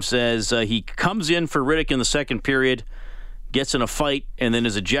Flames as he comes in for Riddick in the second period, gets in a fight, and then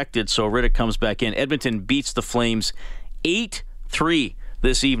is ejected, so Riddick comes back in. Edmonton beats the Flames 8-3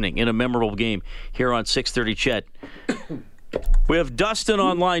 this evening in a memorable game here on 630 Chet. We have Dustin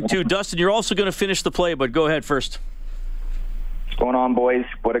online, too. Dustin, you're also going to finish the play, but go ahead first. What's going on, boys?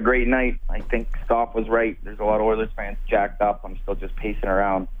 What a great night. I think Stoff was right. There's a lot of Oilers fans jacked up. I'm still just pacing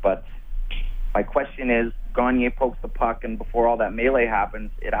around. But my question is, Gagne pokes the puck, and before all that melee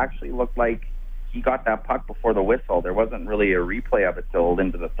happens, it actually looked like he got that puck before the whistle. There wasn't really a replay of it till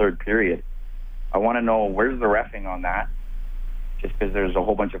into the third period. I want to know, where's the reffing on that? Just because there's a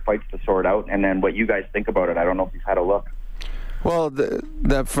whole bunch of fights to sort out, and then what you guys think about it. I don't know if you've had a look. Well,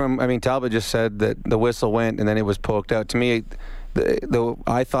 Talbot just said that the whistle went and then it was poked out. To me,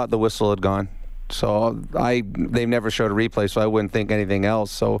 I thought the whistle had gone. So they've never showed a replay, so I wouldn't think anything else.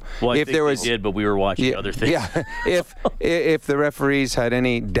 So well, if there was, they did, but we were watching other things. Yeah, if the referees had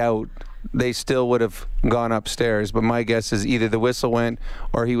any doubt, they still would have gone upstairs. But my guess is either the whistle went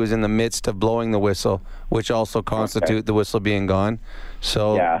or he was in the midst of blowing the whistle, which also constitute the whistle being gone.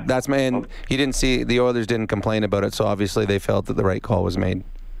 So that's my. And you didn't see the Oilers didn't complain about it, so obviously they felt that the right call was made.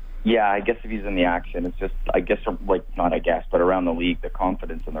 Yeah, I guess if he's in the action, it's just but around the league, the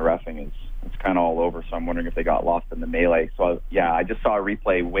confidence in the reffing is kind of all over. So I'm wondering if they got lost in the melee. So I just saw a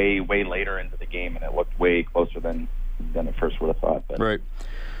replay way later into the game, and it looked way closer than I first would have thought. But. Right.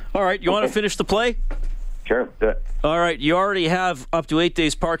 All right, you want to finish the play? Sure, do it. All right, you already have up to 8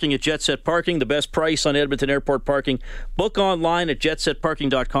 days parking at Jet Set Parking, the best price on Edmonton Airport parking. Book online at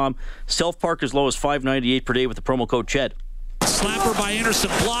jetsetparking.com. Self-park as low as $5.98 per day with the promo code CHED. Slapper by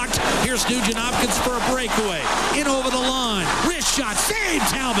Anderson, blocked. Here's Nugent Hopkins for a breakaway. In over the line. Wrist shot. Save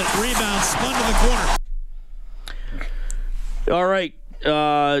Talbot. Rebound spun to the corner. All right,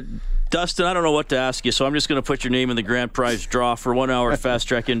 Dustin, I don't know what to ask you, so I'm just going to put your name in the grand prize draw for 1 hour fast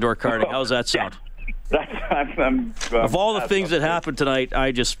track indoor karting. How's that sound? Of all the things that happened tonight,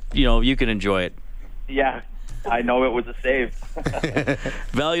 I just, you can enjoy it. Yeah, I know it was a save.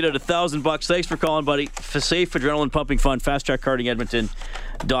 Valued at $1,000. Thanks for calling, buddy. Safe adrenaline pumping fun.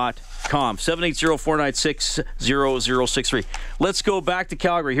 FastTrackKartingEdmonton.com. 780-496-0063. Let's go back to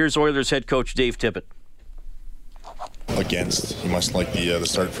Calgary. Here's Oilers head coach Dave Tippett. You must like the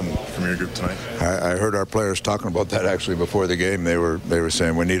start from your group tonight. I heard our players talking about that actually before the game. They were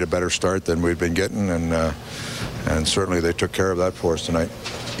saying we need a better start than we've been getting, and certainly they took care of that for us tonight.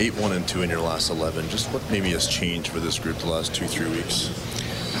 8-1-2 in your last 11. Just what maybe has changed for this group the last 2-3 weeks?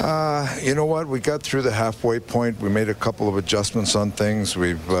 You know what? We got through the halfway point. We made a couple of adjustments on things.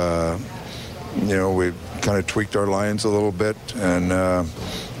 We've kind of tweaked our lines a little bit and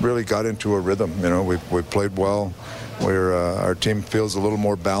really got into a rhythm. We've played well. Our team feels a little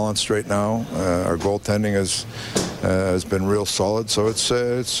more balanced right now. Our goaltending has been real solid, so it's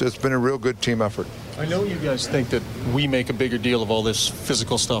been a real good team effort. I know you guys think that we make a bigger deal of all this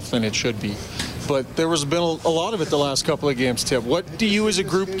physical stuff than it should be, but there has been a lot of it the last couple of games, Tip. What do you as a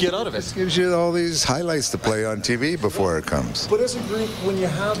group get out of it? It gives you all these highlights to play on TV before it comes. But as a group, when you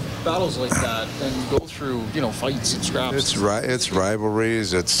have battles like that and go through, fights and scraps. It's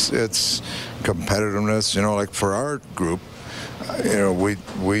rivalries. It's competitiveness. Like for our group,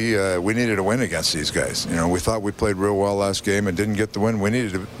 we needed a win against these guys. We thought we played real well last game and didn't get the win. We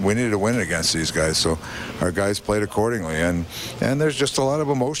needed a win against these guys, so our guys played accordingly. And there's just a lot of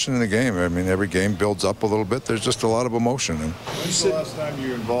emotion in the game. I mean, every game builds up a little bit. There's just a lot of emotion. When's the last time you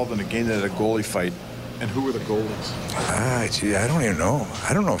were involved in a game that had a goalie fight? And who were the goalies? I don't even know.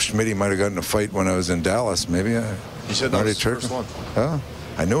 I don't know if Schmitty might have gotten a fight when I was in Dallas. Maybe. He said that was the first one.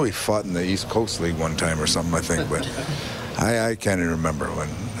 I know he fought in the East Coast League one time or something, I think, but I can't even remember when.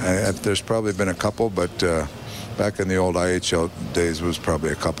 There's probably been a couple, but back in the old IHL days was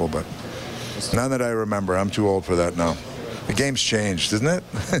probably a couple, but none that I remember. I'm too old for that now. The game's changed, isn't it?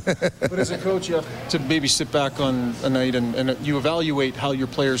 But as a coach, you have to maybe sit back on a night and you evaluate how your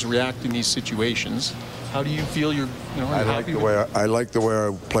players react in these situations. How do you feel I like the way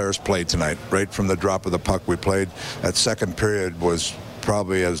our players played tonight. Right from the drop of the puck we played. That second period was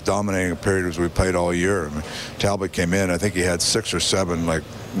probably as dominating a period as we played all year. I mean, Talbot came in. I think he had 6 or 7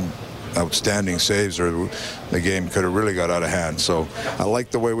 outstanding saves, or the game could have really got out of hand. So I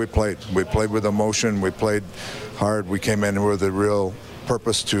like the way we played. We played with emotion. We played hard. We came in with a real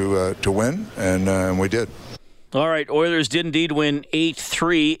purpose to win, and we did. All right, Oilers did indeed win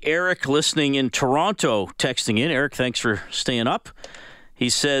 8-3. Eric, listening in Toronto, texting in. Eric, thanks for staying up. He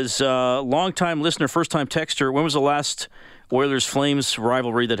says, long-time listener, first-time texter, when was the last Oilers-Flames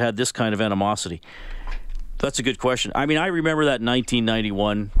rivalry that had this kind of animosity? That's a good question. I mean, I remember that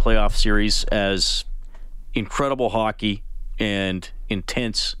 1991 playoff series as incredible hockey and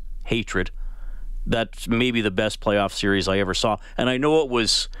intense hatred. That's maybe the best playoff series I ever saw. And I know it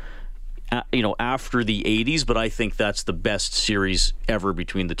was after the 80s, but I think that's the best series ever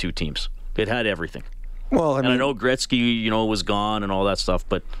between the two teams. It had everything. Well, I know Gretzky, was gone and all that stuff,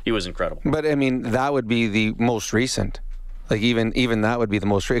 but it was incredible. But, I mean, that would be the most recent. Like, even that would be the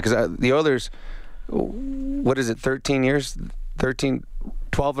most recent. Because the Oilers, what is it, 13 years?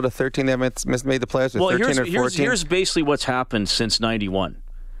 12 out of 13 they made the playoffs? Well, 13 or 14? Here's basically what's happened since 91.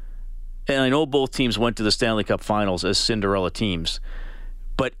 And I know both teams went to the Stanley Cup Finals as Cinderella teams.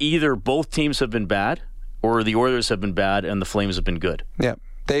 But either both teams have been bad, or the Oilers have been bad and the Flames have been good. Yeah,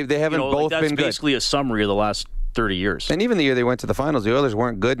 they haven't both been good. That's basically a summary of the last 30 years. And even the year they went to the finals, the Oilers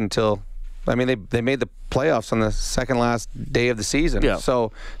weren't good until, they made the playoffs on the second last day of the season. Yeah.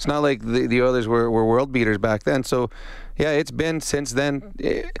 So it's not like the Oilers were world beaters back then. So, yeah, it's been since then.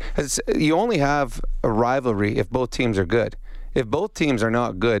 You only have a rivalry if both teams are good. If both teams are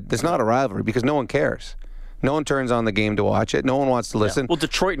not good, it's not a rivalry because no one cares. No one turns on the game to watch it. No one wants to listen. Yeah. Well,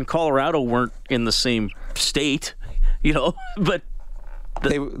 Detroit and Colorado weren't in the same state, but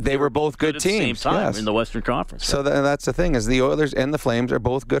they were both good teams at the same time in the Western Conference. So that's the thing, is the Oilers and the Flames are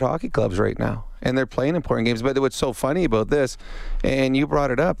both good hockey clubs right now, and they're playing important games. But what's so funny about this, and you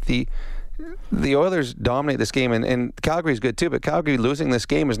brought it up, the Oilers dominate this game, and Calgary's good too, but Calgary losing this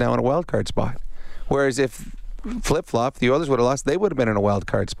game is now in a wild card spot. Whereas if flip-flop, the Oilers would have lost, they would have been in a wild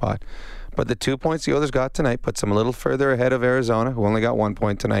card spot. But the 2 points the Oilers got tonight puts them a little further ahead of Arizona, who only got 1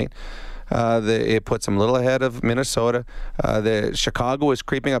 point tonight. It puts them a little ahead of Minnesota. The Chicago is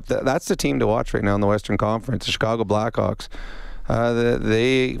creeping up. That's the team to watch right now in the Western Conference, the Chicago Blackhawks.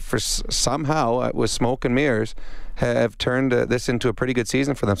 They, for somehow, with smoke and mirrors, have turned this into a pretty good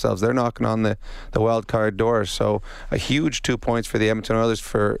season for themselves. They're knocking on the wild card door. So a huge 2 points for the Edmonton Oilers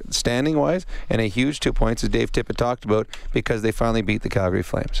for standing-wise, and a huge 2 points, as Dave Tippett talked about, because they finally beat the Calgary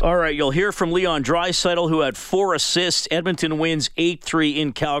Flames. All right, you'll hear from Leon Draisaitl, who had 4 assists. Edmonton wins 8-3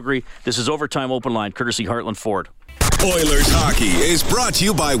 in Calgary. This is Overtime Open Line, courtesy Heartland Ford. Oilers hockey is brought to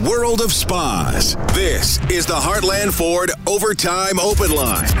you by World of Spas. This is the Heartland Ford Overtime Open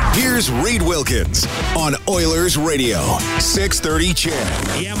Line. Here's Reid Wilkins on Oilers Radio, 630 CHED.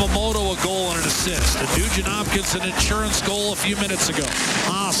 Yamamoto a goal and an assist. And Nugent Hopkins an insurance goal a few minutes ago.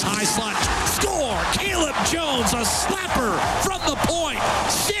 Haas, high slot, score! Caleb Jones, a slapper from the point.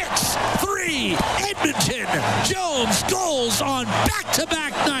 6-3, Edmonton. Jones goals on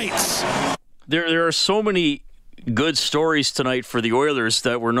back-to-back nights. There are so many good stories tonight for the Oilers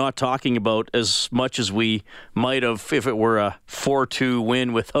that we're not talking about as much as we might have if it were a 4-2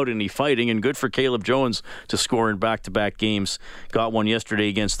 win without any fighting. And good for Caleb Jones to score in back-to-back games. Got one yesterday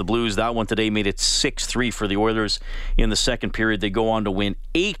against the Blues. That one today made it 6-3 for the Oilers in the second period. They go on to win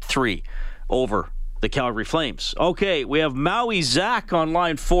 8-3 over the Calgary Flames. Okay, we have Maui Zach on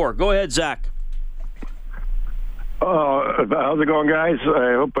line 4. Go ahead, Zach. How's it going, guys?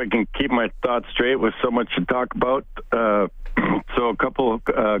 I hope I can keep my thoughts straight with so much to talk about. So a couple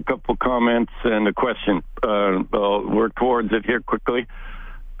comments and a question. I'll work towards it here quickly.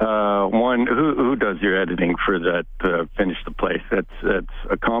 One, who does your editing for that Finish the Place? That's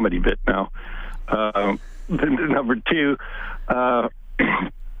a comedy bit now. Number two, nice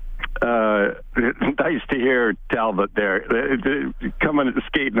to hear Talbot there coming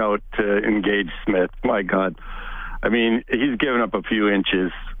skating out to engage Smith. My God. I mean, he's given up a few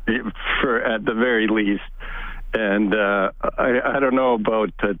inches for at the very least, and I don't know about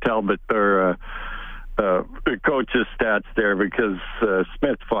Talbot or the coach's stats there because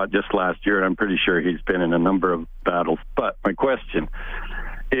Smith fought just last year, and I'm pretty sure he's been in a number of battles. But my question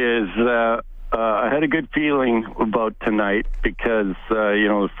is, I had a good feeling about tonight because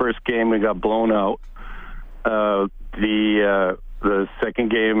the first game we got blown out. The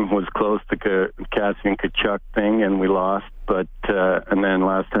second game was close to Cassian Tkachuk thing, and we lost. But and then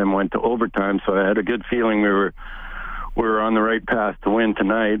last time went to overtime, so I had a good feeling we were on the right path to win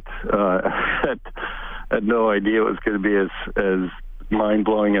tonight. Had no idea it was going to be as mind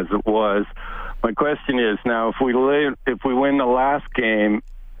blowing as it was. My question is now, if we win the last game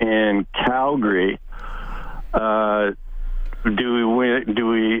in Calgary, do we win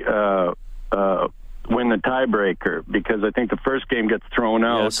the tiebreaker? Because I think the first game gets thrown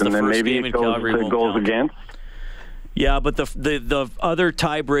out, and then maybe it goes against. Yeah, but the other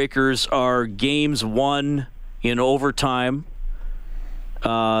tiebreakers are games won in overtime,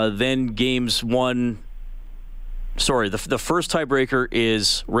 then games won. Sorry, the first tiebreaker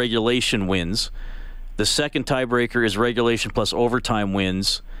is regulation wins. The second tiebreaker is regulation plus overtime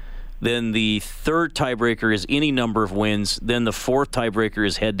wins. Then the third tiebreaker is any number of wins. Then the fourth tiebreaker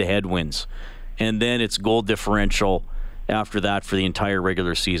is head-to-head wins. And then it's goal differential after that for the entire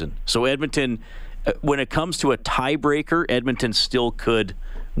regular season. So Edmonton, when it comes to a tiebreaker, Edmonton still could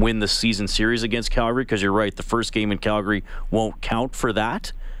win the season series against Calgary, because you're right, the first game in Calgary won't count for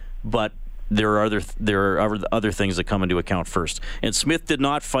that. But there are other things that come into account first. And Smith did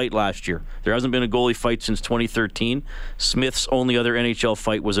not fight last year. There hasn't been a goalie fight since 2013. Smith's only other NHL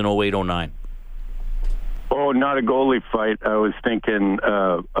fight was in 08-09. Oh, not a goalie fight. I was thinking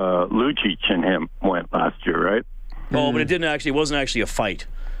Lucic and him went last year, right? Oh, but it wasn't actually a fight.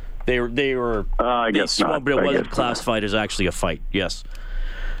 They were. I guess not. But it wasn't classified as actually a fight. Yes.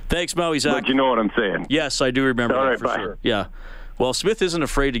 Thanks, Maui Zach. But you know what I'm saying. Yes, I do remember All that right, for bye. sure. Yeah. Well, Smith isn't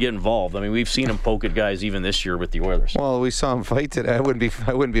afraid to get involved. I mean, we've seen him poke at guys even this year with the Oilers. Well, we saw him fight today. I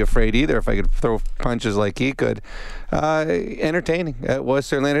wouldn't be afraid either if I could throw punches like he could. Entertaining. It was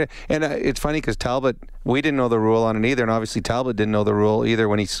certainly entertaining. And it's funny because Talbot, we didn't know the rule on it either, and obviously Talbot didn't know the rule either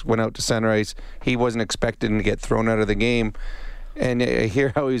when he went out to center ice. He wasn't expecting to get thrown out of the game. And I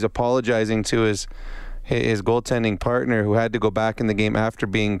hear how he's apologizing to his goaltending partner who had to go back in the game after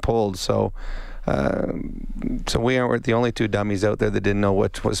being pulled. So we aren't the only two dummies out there that didn't know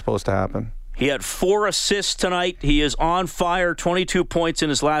what was supposed to happen. He had 4 assists tonight. He is on fire, 22 points in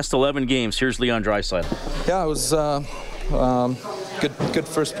his last 11 games. Here's Leon Draisaitl. Yeah, it was good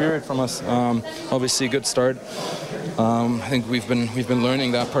first period from us. Obviously, good start. I think we've been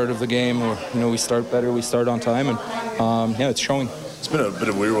learning that part of the game where we start better, we start on time, and it's showing. It's been a bit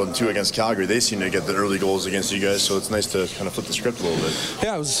of a weird one, too, against Calgary. They seem to get the early goals against you guys, so it's nice to kind of flip the script a little bit.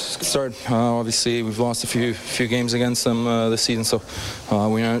 Yeah, it was a good start. Obviously, we've lost a few games against them this season, so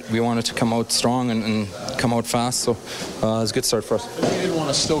we wanted to come out strong and come out fast, so it was a good start for us. You didn't want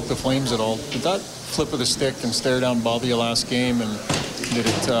to stoke the flames at all. Did that flip of the stick and stare down Bobby last game, and did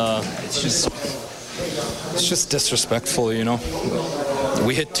it... It's just disrespectful, you know.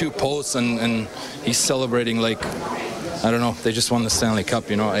 We hit 2 posts and he's celebrating like, I don't know, they just won the Stanley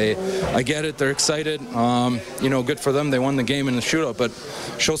Cup, you know. I get it, they're excited. You know, good for them. They won the game in the shootout, but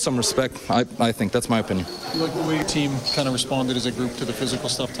show some respect, I think. That's my opinion. You like the way your team kind of responded as a group to the physical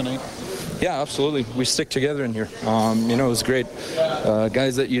stuff tonight? Yeah, absolutely. We stick together in here. You know, it was great.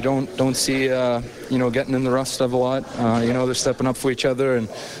 Guys that you don't see, you know, getting in the rough stuff a lot. You know, they're stepping up for each other, and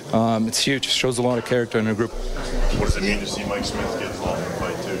it's huge. It shows a lot of character in a group. What does it mean to see Mike Smith get involved in the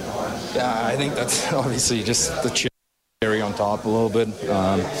fight, too? Yeah, I think that's obviously just the cherry on top a little bit.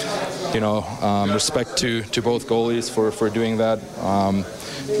 You know, respect to both goalies for doing that.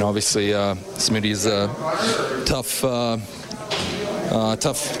 You know, obviously, Smitty's a tough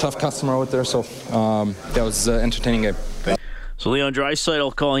customer out there, so that was an entertaining game. So Leon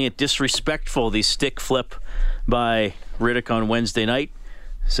Draisaitl calling it disrespectful, the stick flip by Riddick on Wednesday night,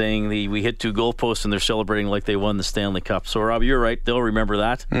 saying we hit 2 goalposts and they're celebrating like they won the Stanley Cup. So, Rob, you're right. They'll remember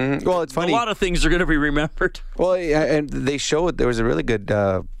that. Well, it's funny. A lot of things are going to be remembered. Well, yeah, and they showed there was a really good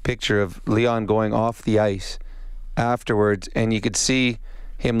picture of Leon going off the ice afterwards, and you could see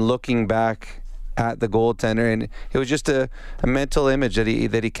him looking back at the goaltender, and it was just a mental image that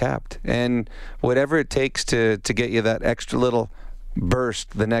he kept. And whatever it takes to get you that extra little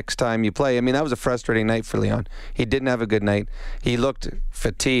burst the next time you play. I mean, that was a frustrating night for Leon. He didn't have a good night. He looked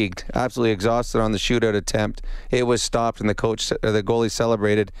fatigued, absolutely exhausted on the shootout attempt. It was stopped, and the goalie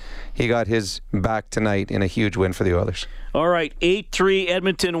celebrated. He got his back tonight in a huge win for the Oilers. All right, 8-3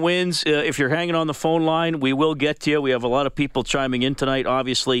 Edmonton wins. If you're hanging on the phone line, we will get to you. We have a lot of people chiming in tonight,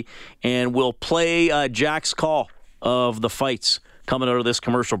 obviously, and we'll play Jack's call of the fights coming out of this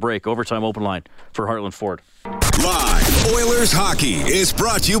commercial break. Overtime Open Line for Heartland Ford. Live Oilers Hockey is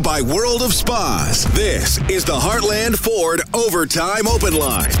brought to you by World of Spas. This is the Heartland Ford Overtime Open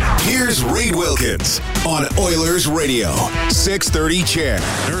Line. Here's Reid Wilkins on Oilers Radio, 630 CHED.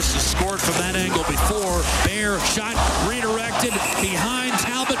 Nurses scored from that angle before. Bear shot redirected behind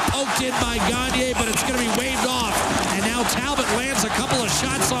Talbot, poked in by Gagne, but it's going to be waved off. And now Talbot lands a couple of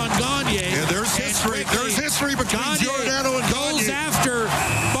shots on Gagne. Yeah, there's history. There's history between Gagne Giordano and goes Gagne. after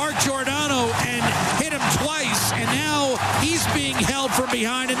Mark Giordano and hit him twice, and now he's being held from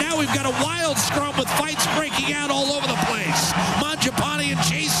behind, and now we've got a wild scrum with fights breaking out all over the place. Mangiapane and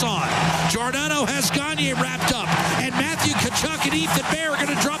Jason. Giordano has Gagne wrapped up, and Matthew Tkachuk and Ethan Bear are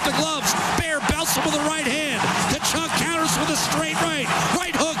going to drop the gloves. Bear belts him with the right hand. Tkachuk counters with a straight right.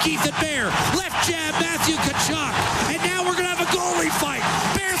 Right hook, Ethan Bear. Left jab, Matthew Tkachuk. And now we're going to have a goalie fight.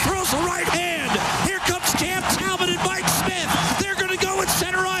 Bear throws a right hand. Here comes Cam Talbot and Mike Smith. They're going to go at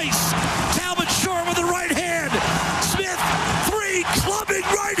center ice. Talbot short with the right hand. Smith, 3 clubbing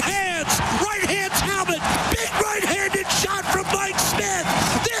right hands. Right hand Talbot. Big right-handed shot from Mike Smith.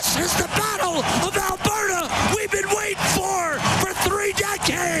 This is the Battle of Alberta we've been waiting for 3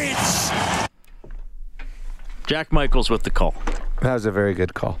 decades. Jack Michaels with the call. That was a very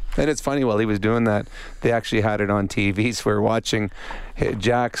good call. And it's funny, while he was doing that, they actually had it on TV, so we're watching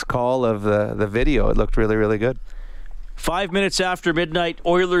Jack's call of the video. It looked really, really good. 5 minutes after midnight,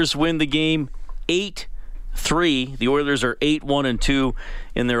 Oilers win the game 8-3. The Oilers are 8-1-2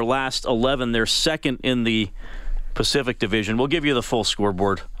 in their last 11. They're second in the Pacific Division. We'll give you the full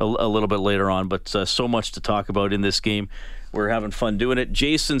scoreboard a little bit later on, but so much to talk about in this game. We're having fun doing it.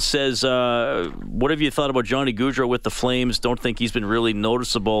 Jason says, what have you thought about Johnny Gaudreau with the Flames? Don't think he's been really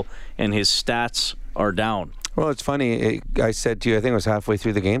noticeable, and his stats are down. Well, it's funny. I said to you, I think it was halfway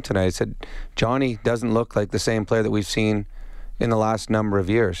through the game tonight, I said, Johnny doesn't look like the same player that we've seen in the last number of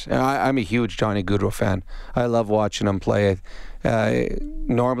years. I'm a huge Johnny Gaudreau fan. I love watching him play.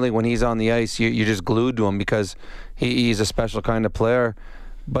 Normally when he's on the ice, you're just glued to him because he's a special kind of player.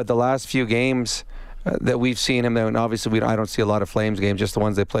 But the last few games that we've seen him, and obviously I don't see a lot of Flames games, just the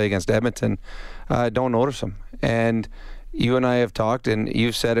ones they play against Edmonton, don't notice him. And you and I have talked, and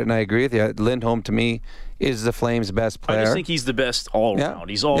you've said it, and I agree with you. Lindholm, to me, is the Flames' best player. I just think he's the best all around.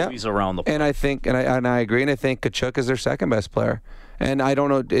 He's always around the play. And I think, and I agree, and I think Tkachuk is their second best player. And I don't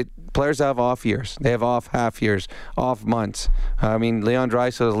know, players have off years. They have off half years, off months. I mean, Leon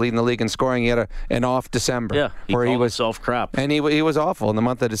Draisaitl is leading the league in scoring. He had an off December. Yeah, he called himself crap. And he was awful in the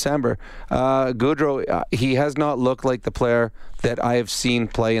month of December. Gaudreau, he has not looked like the player that I have seen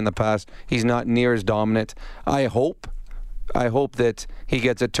play in the past. He's not near as dominant. I hope I hope that he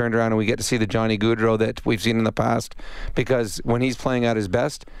gets it turned around and we get to see the Johnny Gaudreau that we've seen in the past, because when he's playing at his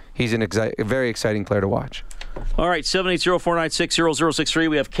best, he's a very exciting player to watch. All right, 780-496-0063.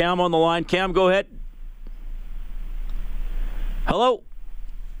 We have Cam on the line. Cam, go ahead. Hello.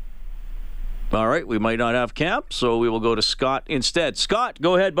 All right, we might not have Cam, so we will go to Scott instead. Scott,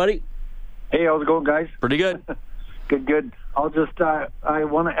 go ahead, buddy. Hey, how's it going, guys? Pretty good. Good. I'll just, I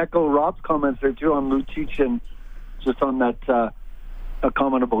want to echo Rob's comments there, too, on Lucic, and just on that a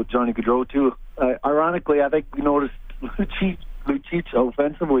comment about Johnny Gaudreau, too. Ironically, I think we noticed Lucic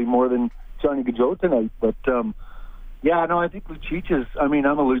offensively more than Johnny Gaudreau tonight. But, I think Lucic is, I'm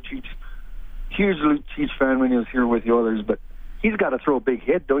a huge Lucic fan when he was here with the Oilers, but he's got to throw a big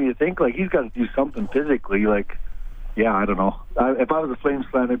hit, don't you think? Like, he's got to do something physically. Like, I don't know. If I was a Flames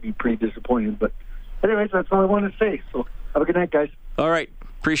fan, I'd be pretty disappointed. But anyways, that's all I wanted to say. So have a good night, guys. All right.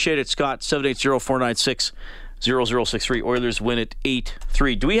 Appreciate it, Scott. 780-496-0063. Oilers win it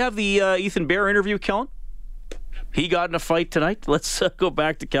 8-3. Do we have the Ethan Bear interview, Kellen? He got in a fight tonight. Let's go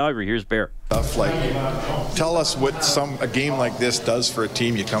back to Calgary. Here's Bear. Tell us what a game like this does for a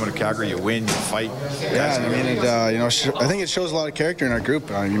team. You come into Calgary, you win, you fight. Yeah, I think it shows a lot of character in our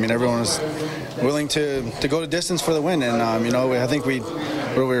group. Everyone was willing to go the distance for the win, and I think we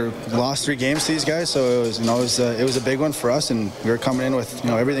lost 3 games to these guys, so it was a big one for us, and we were coming in with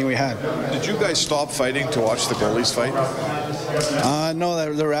everything we had. Did you guys stop fighting to watch the goalies fight?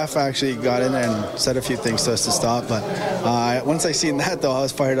 No, the ref actually got in there and said a few things to us to stop, but once I seen that, though, I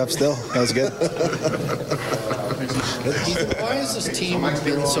was fired up still. That was good. Why has this team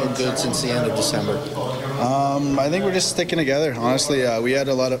been so good since the end of December? I think we're just sticking together. Honestly, we had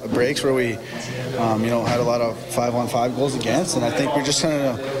a lot of breaks where we, had a lot of 5-on-5 goals against, and I think we're just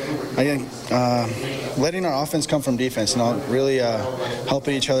trying to, letting our offense come from defense. Really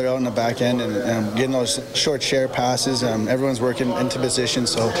helping each other out in the back end and getting those short share passes. Everyone's working into position,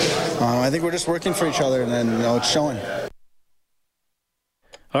 so I think we're just working for each other, and then it's showing.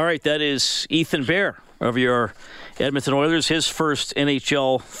 All right, that is Ethan Bear of your Edmonton Oilers. His first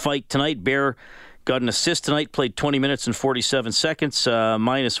NHL fight tonight. Bear got an assist tonight, played 20 minutes and 47 seconds,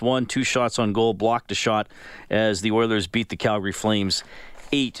 -1, 2 shots on goal, blocked a shot as the Oilers beat the Calgary Flames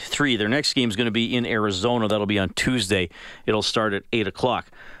 8-3. Their next game is going to be in Arizona. That'll be on Tuesday. It'll start at 8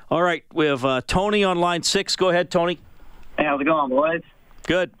 o'clock. All right, we have Tony on line 6. Go ahead, Tony. Hey, how's it going, boys?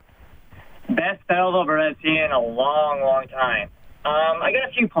 Good. Best battle over I've seen in a long, long time. I got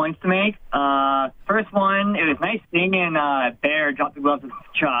a few points to make. First one, it was nice seeing Bear drop the gloves with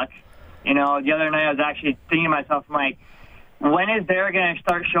Chuck. The other night I was actually thinking to myself, when is Bear going to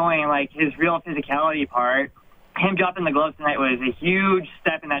start showing, his real physicality part? Him dropping the gloves tonight was a huge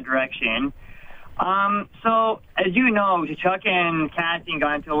step in that direction. So, as you know, Chuck and Cassian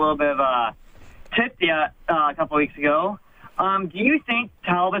got into a little bit of a tip a couple weeks ago. Do you think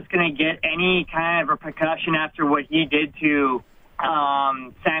Talbot's going to get any kind of repercussion after what he did to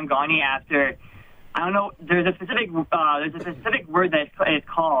Sam Gagner after, I don't know, there's a specific word that it's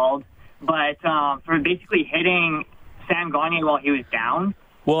called, but for basically hitting Sam Gagner while he was down?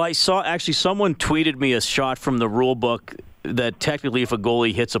 Well, I saw actually someone tweeted me a shot from the rule book that technically if a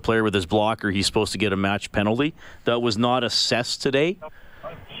goalie hits a player with his blocker, he's supposed to get a match penalty. That was not assessed today.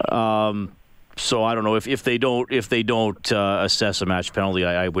 So I don't know if they don't assess a match penalty,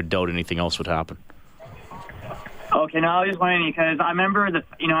 I would doubt anything else would happen. Okay, now I was just wondering because I remember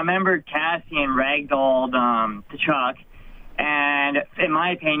Cassian ragdolled to Chuck, and in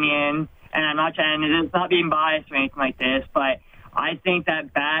my opinion, and it's not being biased or anything like this, but I think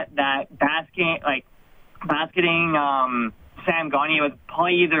that basketing Sam Gagner was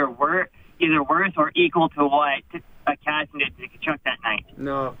probably either worse or equal to what Cassian did to Chuck that night.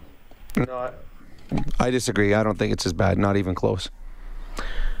 No, I disagree. I don't think it's as bad. Not even close.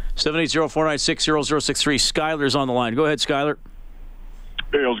 780-496-0063. Skyler's on the line. Go ahead, Skyler.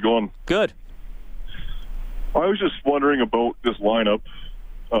 Hey, how's it going? Good. I was just wondering about this lineup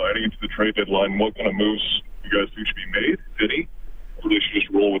heading into the trade deadline. What kind of moves you guys think should be made, if any? Or they should just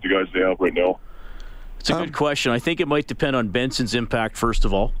roll with the guys they have right now? It's a good question. I think it might depend on Benson's impact, first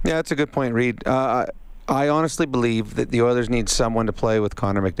of all. Yeah, that's a good point, Reid. I honestly believe that the Oilers need someone to play with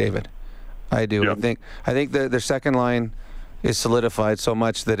Connor McDavid. I do. Yep. I think their second line is solidified so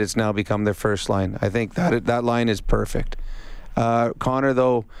much that it's now become their first line. I think that line is perfect. Connor,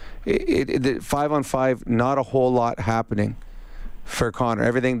 though, 5-on-5, not a whole lot happening for Connor.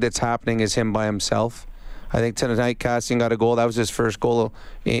 Everything that's happening is him by himself. I think tonight Cassian got a goal. That was his first goal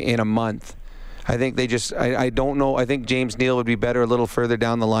in a month. I think they just, I don't know. I think James Neal would be better a little further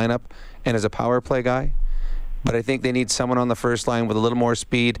down the lineup and as a power play guy. But I think they need someone on the first line with a little more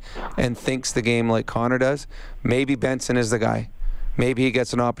speed and thinks the game like Connor does. Maybe Benson is the guy. Maybe he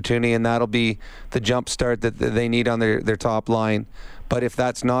gets an opportunity, and that'll be the jump start that they need on their top line. But if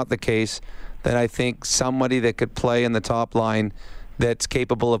that's not the case, then I think somebody that could play in the top line that's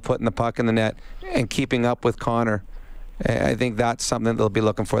capable of putting the puck in the net and keeping up with Connor, I think that's something they'll be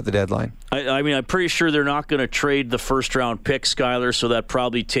looking for at the deadline. I mean, I'm pretty sure they're not going to trade the first-round pick, Skyler, so that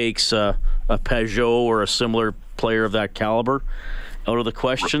probably takes a Peugeot or a similar player of that caliber out of the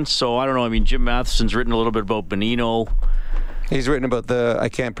question. So I don't know. I mean, Jim Matheson's written a little bit about Bonino. He's written about I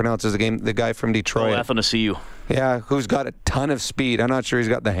can't pronounce his name, the guy from Detroit. Athanasiou. Yeah, who's got a ton of speed. I'm not sure he's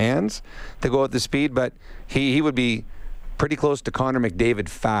got the hands to go at the speed, but he would be pretty close to Connor McDavid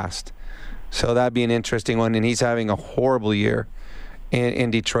fast. So that'd be an interesting one, and he's having a horrible year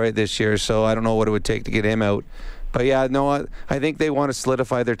in Detroit this year, so I don't know what it would take to get him out. But yeah, no, I think they want to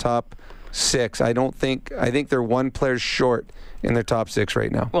solidify their top six. I think they're one player short in their top six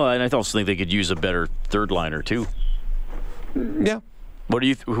right now. Well, and I also think they could use a better third liner too. Yeah. What do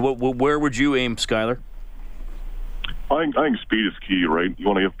you? Where would you aim, Skyler? I think speed is key, right? You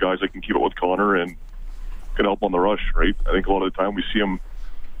want to have guys that can keep up with Connor and can help on the rush, right? I think a lot of the time we see him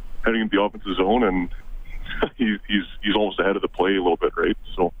heading into the offensive zone, and he's almost ahead of the play a little bit, right?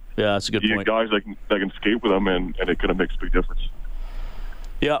 So yeah, that's a good point. Guys that can skate with him, and it kind of makes a big difference.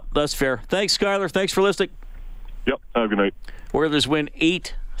 Yeah, that's fair. Thanks, Skyler. Thanks for listening. Yep. Have a good night. Oilers win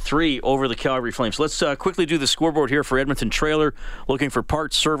 8-3 over the Calgary Flames. Let's quickly do the scoreboard here for Edmonton Trailer. Looking for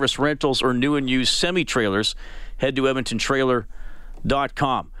parts, service, rentals, or new and used semi-trailers, head to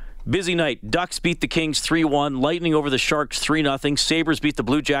EdmontonTrailer.com. Busy night. Ducks beat the Kings 3-1. Lightning over the Sharks 3-0. Sabres beat the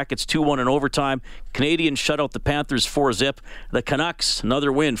Blue Jackets 2-1 in overtime. Canadians shut out the Panthers 4-0. The Canucks,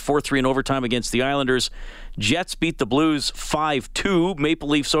 another win, 4-3 in overtime against the Islanders. Jets beat the Blues 5-2. Maple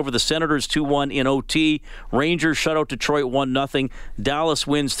Leafs over the Senators 2-1 in OT. Rangers shut out Detroit 1-0. Dallas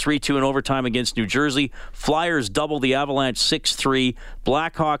wins 3-2 in overtime against New Jersey. Flyers double the Avalanche 6-3.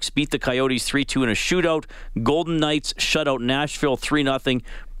 Blackhawks beat the Coyotes 3-2 in a shootout. Golden Knights shut out Nashville 3-0.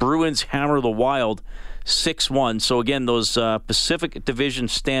 Bruins hammer the Wild 6-1. So again, those Pacific Division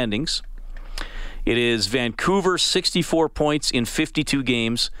standings. It is Vancouver 64 points in 52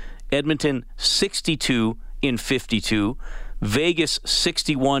 games. Edmonton 62 in 52. Vegas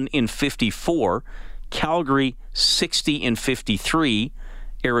 61 in 54. Calgary 60 in 53.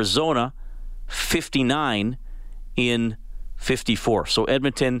 Arizona 59 in 54. So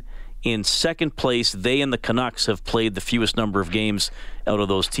Edmonton in second place. They and the Canucks have played the fewest number of games out of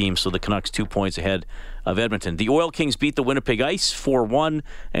those teams, so the Canucks 2 points ahead of Edmonton. The Oil Kings beat the Winnipeg Ice 4-1,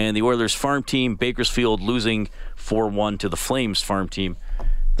 and the Oilers farm team, Bakersfield, losing 4-1 to the Flames farm team,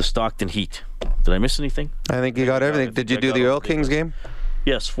 the Stockton Heat. Did I miss anything? I think you got everything. Did you do the Oil Kings game?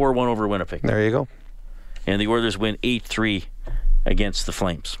 Yes, 4-1 over Winnipeg. There you go. And the Oilers win 8-3 against the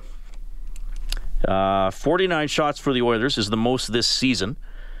Flames. 49 shots for the Oilers is the most this season,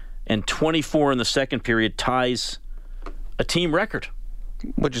 and 24 in the second period ties a team record.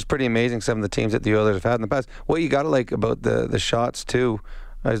 Which is pretty amazing, some of the teams that the Oilers have had in the past. What you got to like about the shots, too,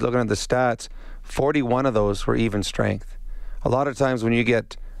 I was looking at the stats, 41 of those were even strength. A lot of times when you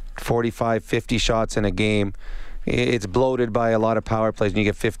get 45, 50 shots in a game, it's bloated by a lot of power plays, and you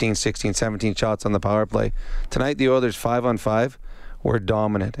get 15, 16, 17 shots on the power play. Tonight, the Oilers 5-on-5 were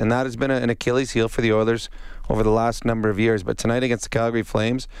dominant, and that has been an Achilles heel for the Oilers over the last number of years. But tonight against the Calgary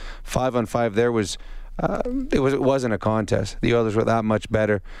Flames, 5-on-5 there was it wasn't a contest. The Oilers were that much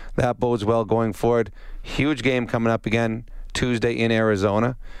better. That bodes well going forward. Huge game coming up again Tuesday in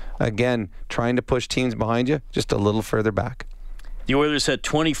Arizona. Again, trying to push teams behind you just a little further back. The Oilers had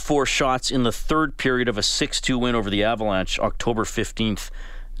 24 shots in the third period of a 6-2 win over the Avalanche, October 15th,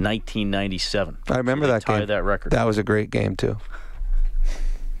 1997. I remember that game. That record. That was a great game, too.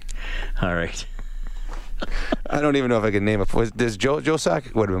 All right. I don't even know if I can name it. Does Joe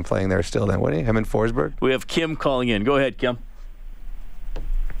Sakic would have been playing there still then, wouldn't he? Him and Forsberg? We have Kim calling in. Go ahead, Kim.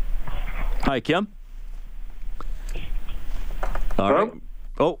 Hi, Kim. All right.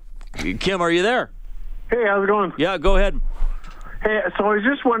 Oh, Kim, are you there? Hey, how's it going? Yeah, go ahead. Hey, so I was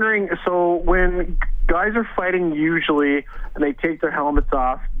just wondering, so when guys are fighting usually and they take their helmets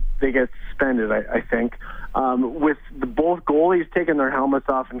off, they get suspended, I think. With both goalies taking their helmets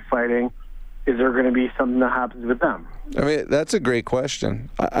off and fighting, is there going to be something that happens with them? I mean, that's a great question.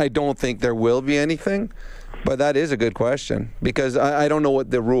 I don't think there will be anything, but that is a good question because I don't know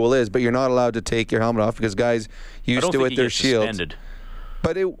what the rule is, but you're not allowed to take your helmet off because guys used to with their shields. Suspended.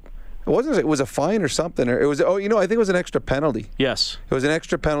 But It was a fine or something. Or it was. I think it was an extra penalty. Yes. It was an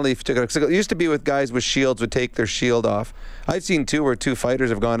extra penalty if you took it. It used to be with guys with shields would take their shield off. I've seen where two fighters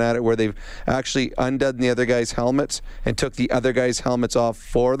have gone at it where they've actually undone the other guy's helmets and took the other guy's helmets off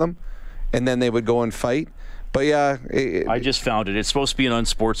for them, and then they would go and fight. But yeah, I just found it. It's supposed to be an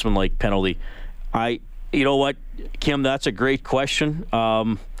unsportsmanlike penalty. You know what, Kim? That's a great question.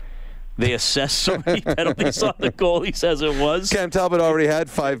 They assessed so many penalties on the goalies as it was. Cam Talbot already had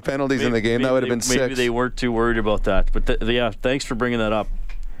 5 penalties in the game. That would have been 6. Maybe they weren't too worried about that. But yeah, thanks for bringing that up.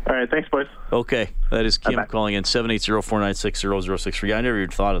 All right, thanks, boys. Okay, that is Kim calling in 780-496-0063. I never even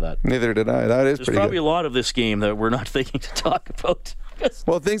thought of that. Neither did I. That is There's pretty probably good. a lot of this game that we're not thinking to talk about.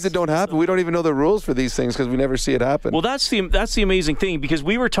 Well, things that don't happen. We don't even know the rules for these things because we never see it happen. Well, that's the amazing thing, because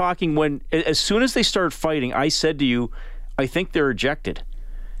we were talking as soon as they started fighting, I said to you, I think they're ejected.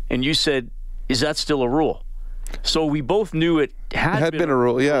 And you said, is that still a rule? So we both knew it had been a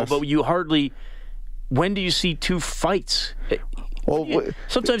rule, yes. But you hardly... When do you see 2 fights? Well,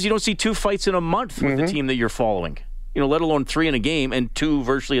 sometimes you don't see 2 fights in a month with the team that you're following. Let alone 3 in a game and 2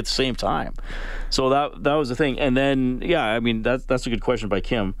 virtually at the same time. So that was the thing. And then, yeah, I mean, that's a good question by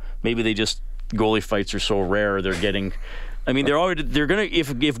Kim. Maybe they just, goalie fights are so rare, they're getting... I mean, they're gonna if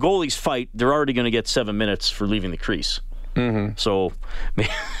goalies fight, they're already gonna get 7 minutes for leaving the crease. Mm-hmm. So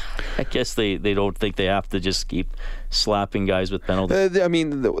I guess they don't think they have to just keep slapping guys with penalties. I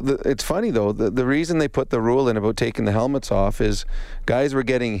mean, it's funny, though. The reason they put the rule in about taking the helmets off is guys were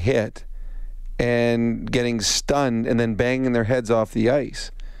getting hit and getting stunned and then banging their heads off the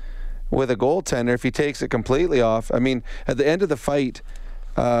ice. With a goaltender, if he takes it completely off, I mean, at the end of the fight,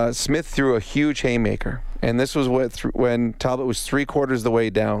 Smith threw a huge haymaker. And this was when Talbot was 3/4 the way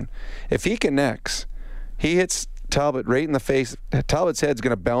down. If he connects, he hits Talbot right in the face. Talbot's head's going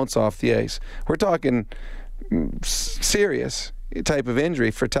to bounce off the ice. We're talking serious type of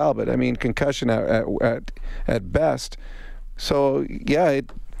injury for Talbot. I mean, concussion at best. So, yeah,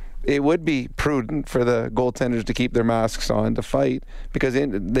 it would be prudent for the goaltenders to keep their masks on to fight because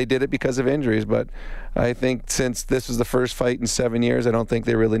they did it because of injuries. But I think since this was the first fight in 7 years, I don't think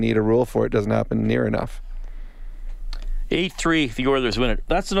they really need a rule for it. It doesn't happen near enough. 8-3, the Oilers win it.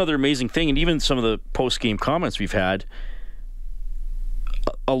 That's another amazing thing, and even some of the post-game comments we've had,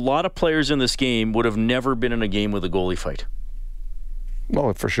 a lot of players in this game would have never been in a game with a goalie fight.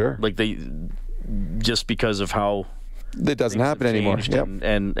 Oh, for sure. Like just because of how it doesn't happen anymore. Yep.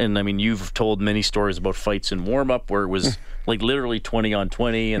 And I mean, you've told many stories about fights in warm-up where it was like literally 20 on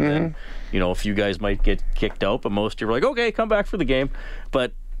 20, and then a few guys might get kicked out, but most of you were like, okay, come back for the game.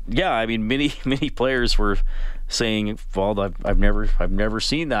 But yeah, I mean, many players were saying, well, I've never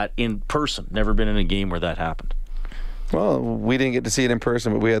seen that in person. Never been in a game where that happened. Well, we didn't get to see it in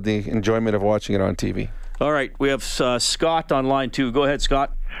person, but we had the enjoyment of watching it on TV. All right, we have Scott on line 2. Go ahead,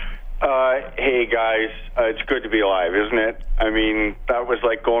 Scott. Hey, guys. It's good to be alive, isn't it? I mean, that was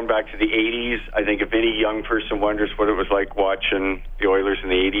like going back to the 80s. I think if any young person wonders what it was like watching the Oilers in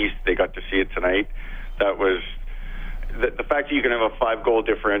the 80s, they got to see it tonight. That was... The fact that you can have a 5-goal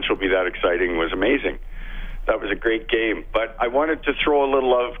differential be that exciting was amazing. That was a great game. But I wanted to throw a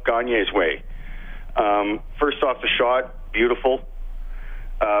little of Gagne's way. First off, the shot, beautiful.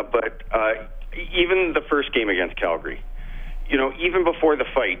 But even the first game against Calgary, even before the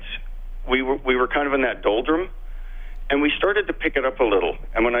fights, we were kind of in that doldrum, and we started to pick it up a little.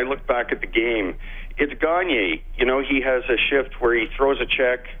 And when I look back at the game, it's Gagne. He has a shift where he throws a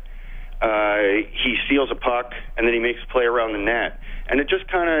check, he steals a puck, and then he makes a play around the net. And it just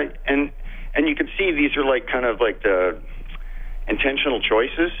kind of and you can see these are kind of the intentional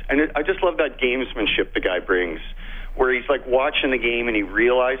choices. And I just love that gamesmanship the guy brings, where he's watching the game and he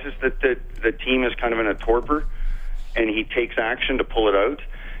realizes that the team is kind of in a torpor, and he takes action to pull it out.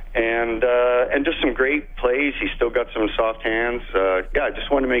 And just some great plays. He's still got some soft hands. I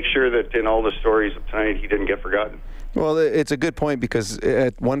just want to make sure that in all the stories of tonight, he didn't get forgotten. Well, it's a good point because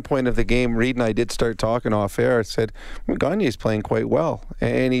at one point of the game, Reid and I did start talking off air. I said, Gagne's playing quite well,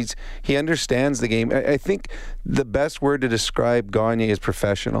 and he understands the game. I think the best word to describe Gagne is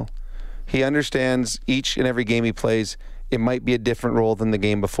professional. He understands each and every game he plays. It might be a different role than the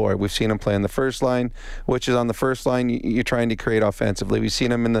game before. We've seen him play on the first line, which is on the first line you're trying to create offensively. We've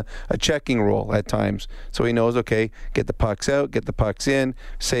seen him in a checking role at times. So he knows, okay, get the pucks out, get the pucks in,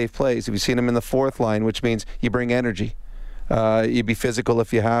 save plays. We've seen him in the fourth line, which means you bring energy. You be physical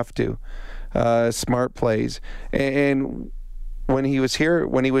if you have to. Smart plays. And when he was here,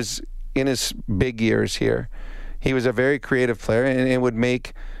 when he was in his big years here, he was a very creative player and would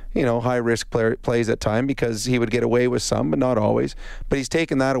make high-risk plays at time because he would get away with some, but not always. But he's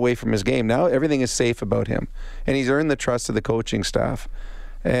taken that away from his game. Now everything is safe about him, and he's earned the trust of the coaching staff.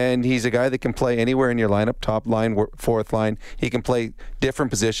 And he's a guy that can play anywhere in your lineup, top line, fourth line. He can play different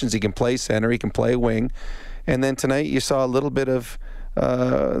positions. He can play center. He can play wing. And then tonight you saw a little bit of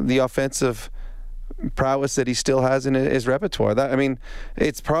the offensive prowess that he still has in his repertoire.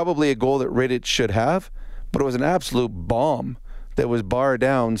 It's probably a goal that Rittich should have, but it was an absolute bomb that was barred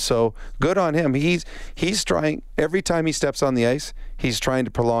down. So good on him. He's trying, every time he steps on the ice, he's trying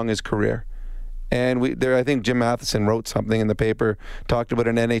to prolong his career. And I think Jim Matheson wrote something in the paper, talked about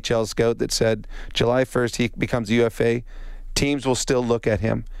an NHL scout that said July 1st he becomes UFA. Teams will still look at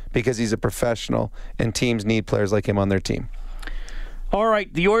him because he's a professional, and teams need players like him on their team. All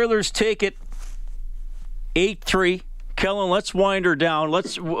right, the Oilers take it 8-3. Kellen, let's wind her down.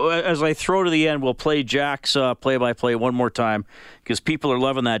 As I throw to the end, we'll play Jack's play-by-play one more time because people are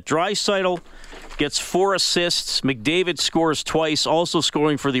loving that. Draisaitl gets 4 assists. McDavid scores twice, also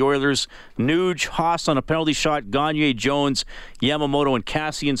scoring for the Oilers. Nuge, Haas on a penalty shot. Gagne, Jones, Yamamoto, and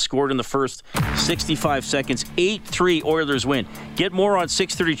Cassian scored in the first 65 seconds. 8-3 Oilers win. Get more on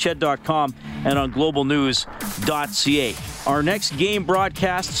 630ched.com and on globalnews.ca. Our next game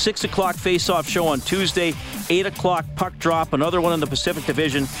broadcast, 6 o'clock face-off show on Tuesday, 8 o'clock puck drop, another one in the Pacific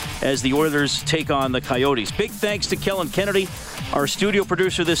Division as the Oilers take on the Coyotes. Big thanks to Kellen Kennedy, our studio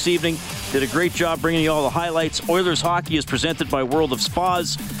producer this evening. Did a great job bringing you all the highlights. Oilers hockey is presented by World of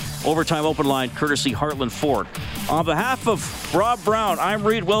Spas. Overtime Open Line, courtesy Heartland Ford. On behalf of Rob Brown, I'm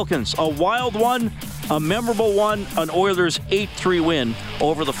Reid Wilkins. A wild one, a memorable one, an Oilers 8-3 win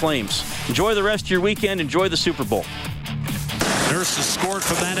over the Flames. Enjoy the rest of your weekend. Enjoy the Super Bowl. Nurse has scored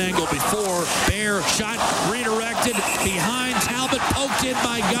from that angle before. Bear shot redirected behind Talbot, poked in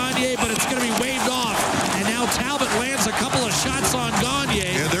by Gagne, but it's going to be waved off. And now Talbot lands a couple of shots on Gagne.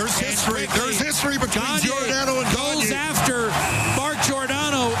 Yeah, there's history. There's history between Giordano and Gagne. Goes after Mark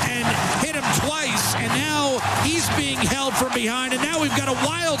Giordano and hit him twice, and now he's being held from behind. And now we've got a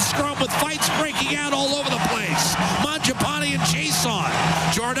wild scrum with fights breaking out all over the place. Mangiapane and Jason.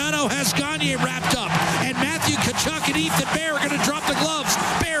 Giordano has Gagne wrapped up, and Matthew Tkachuk and Ethan Bear are going to drop the gloves.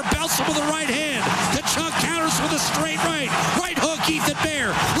 Bear belts him with the right hand. Tkachuk counters with a straight right. Right hook, Ethan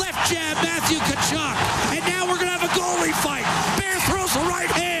Bear. Left jab, Matthew Tkachuk. And now we're going to have a goalie fight. Bear throws a right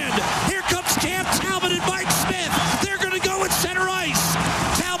hand. Here comes Cam Talbot and Mike Smith. They're going to go at center ice.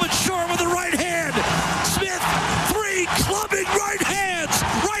 Talbot short with the right hand. Smith, 3 clubbing right hands.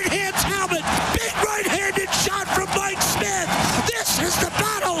 Right hand Talbot. Big right-handed shot from Mike Smith. This is the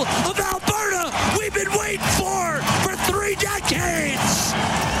Battle of Alberta we've been waiting for 3 decades.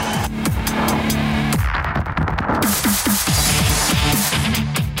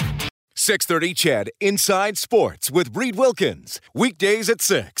 .630 CHED Inside Sports with Reid Wilkins. Weekdays at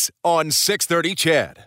 6 on 630 CHED.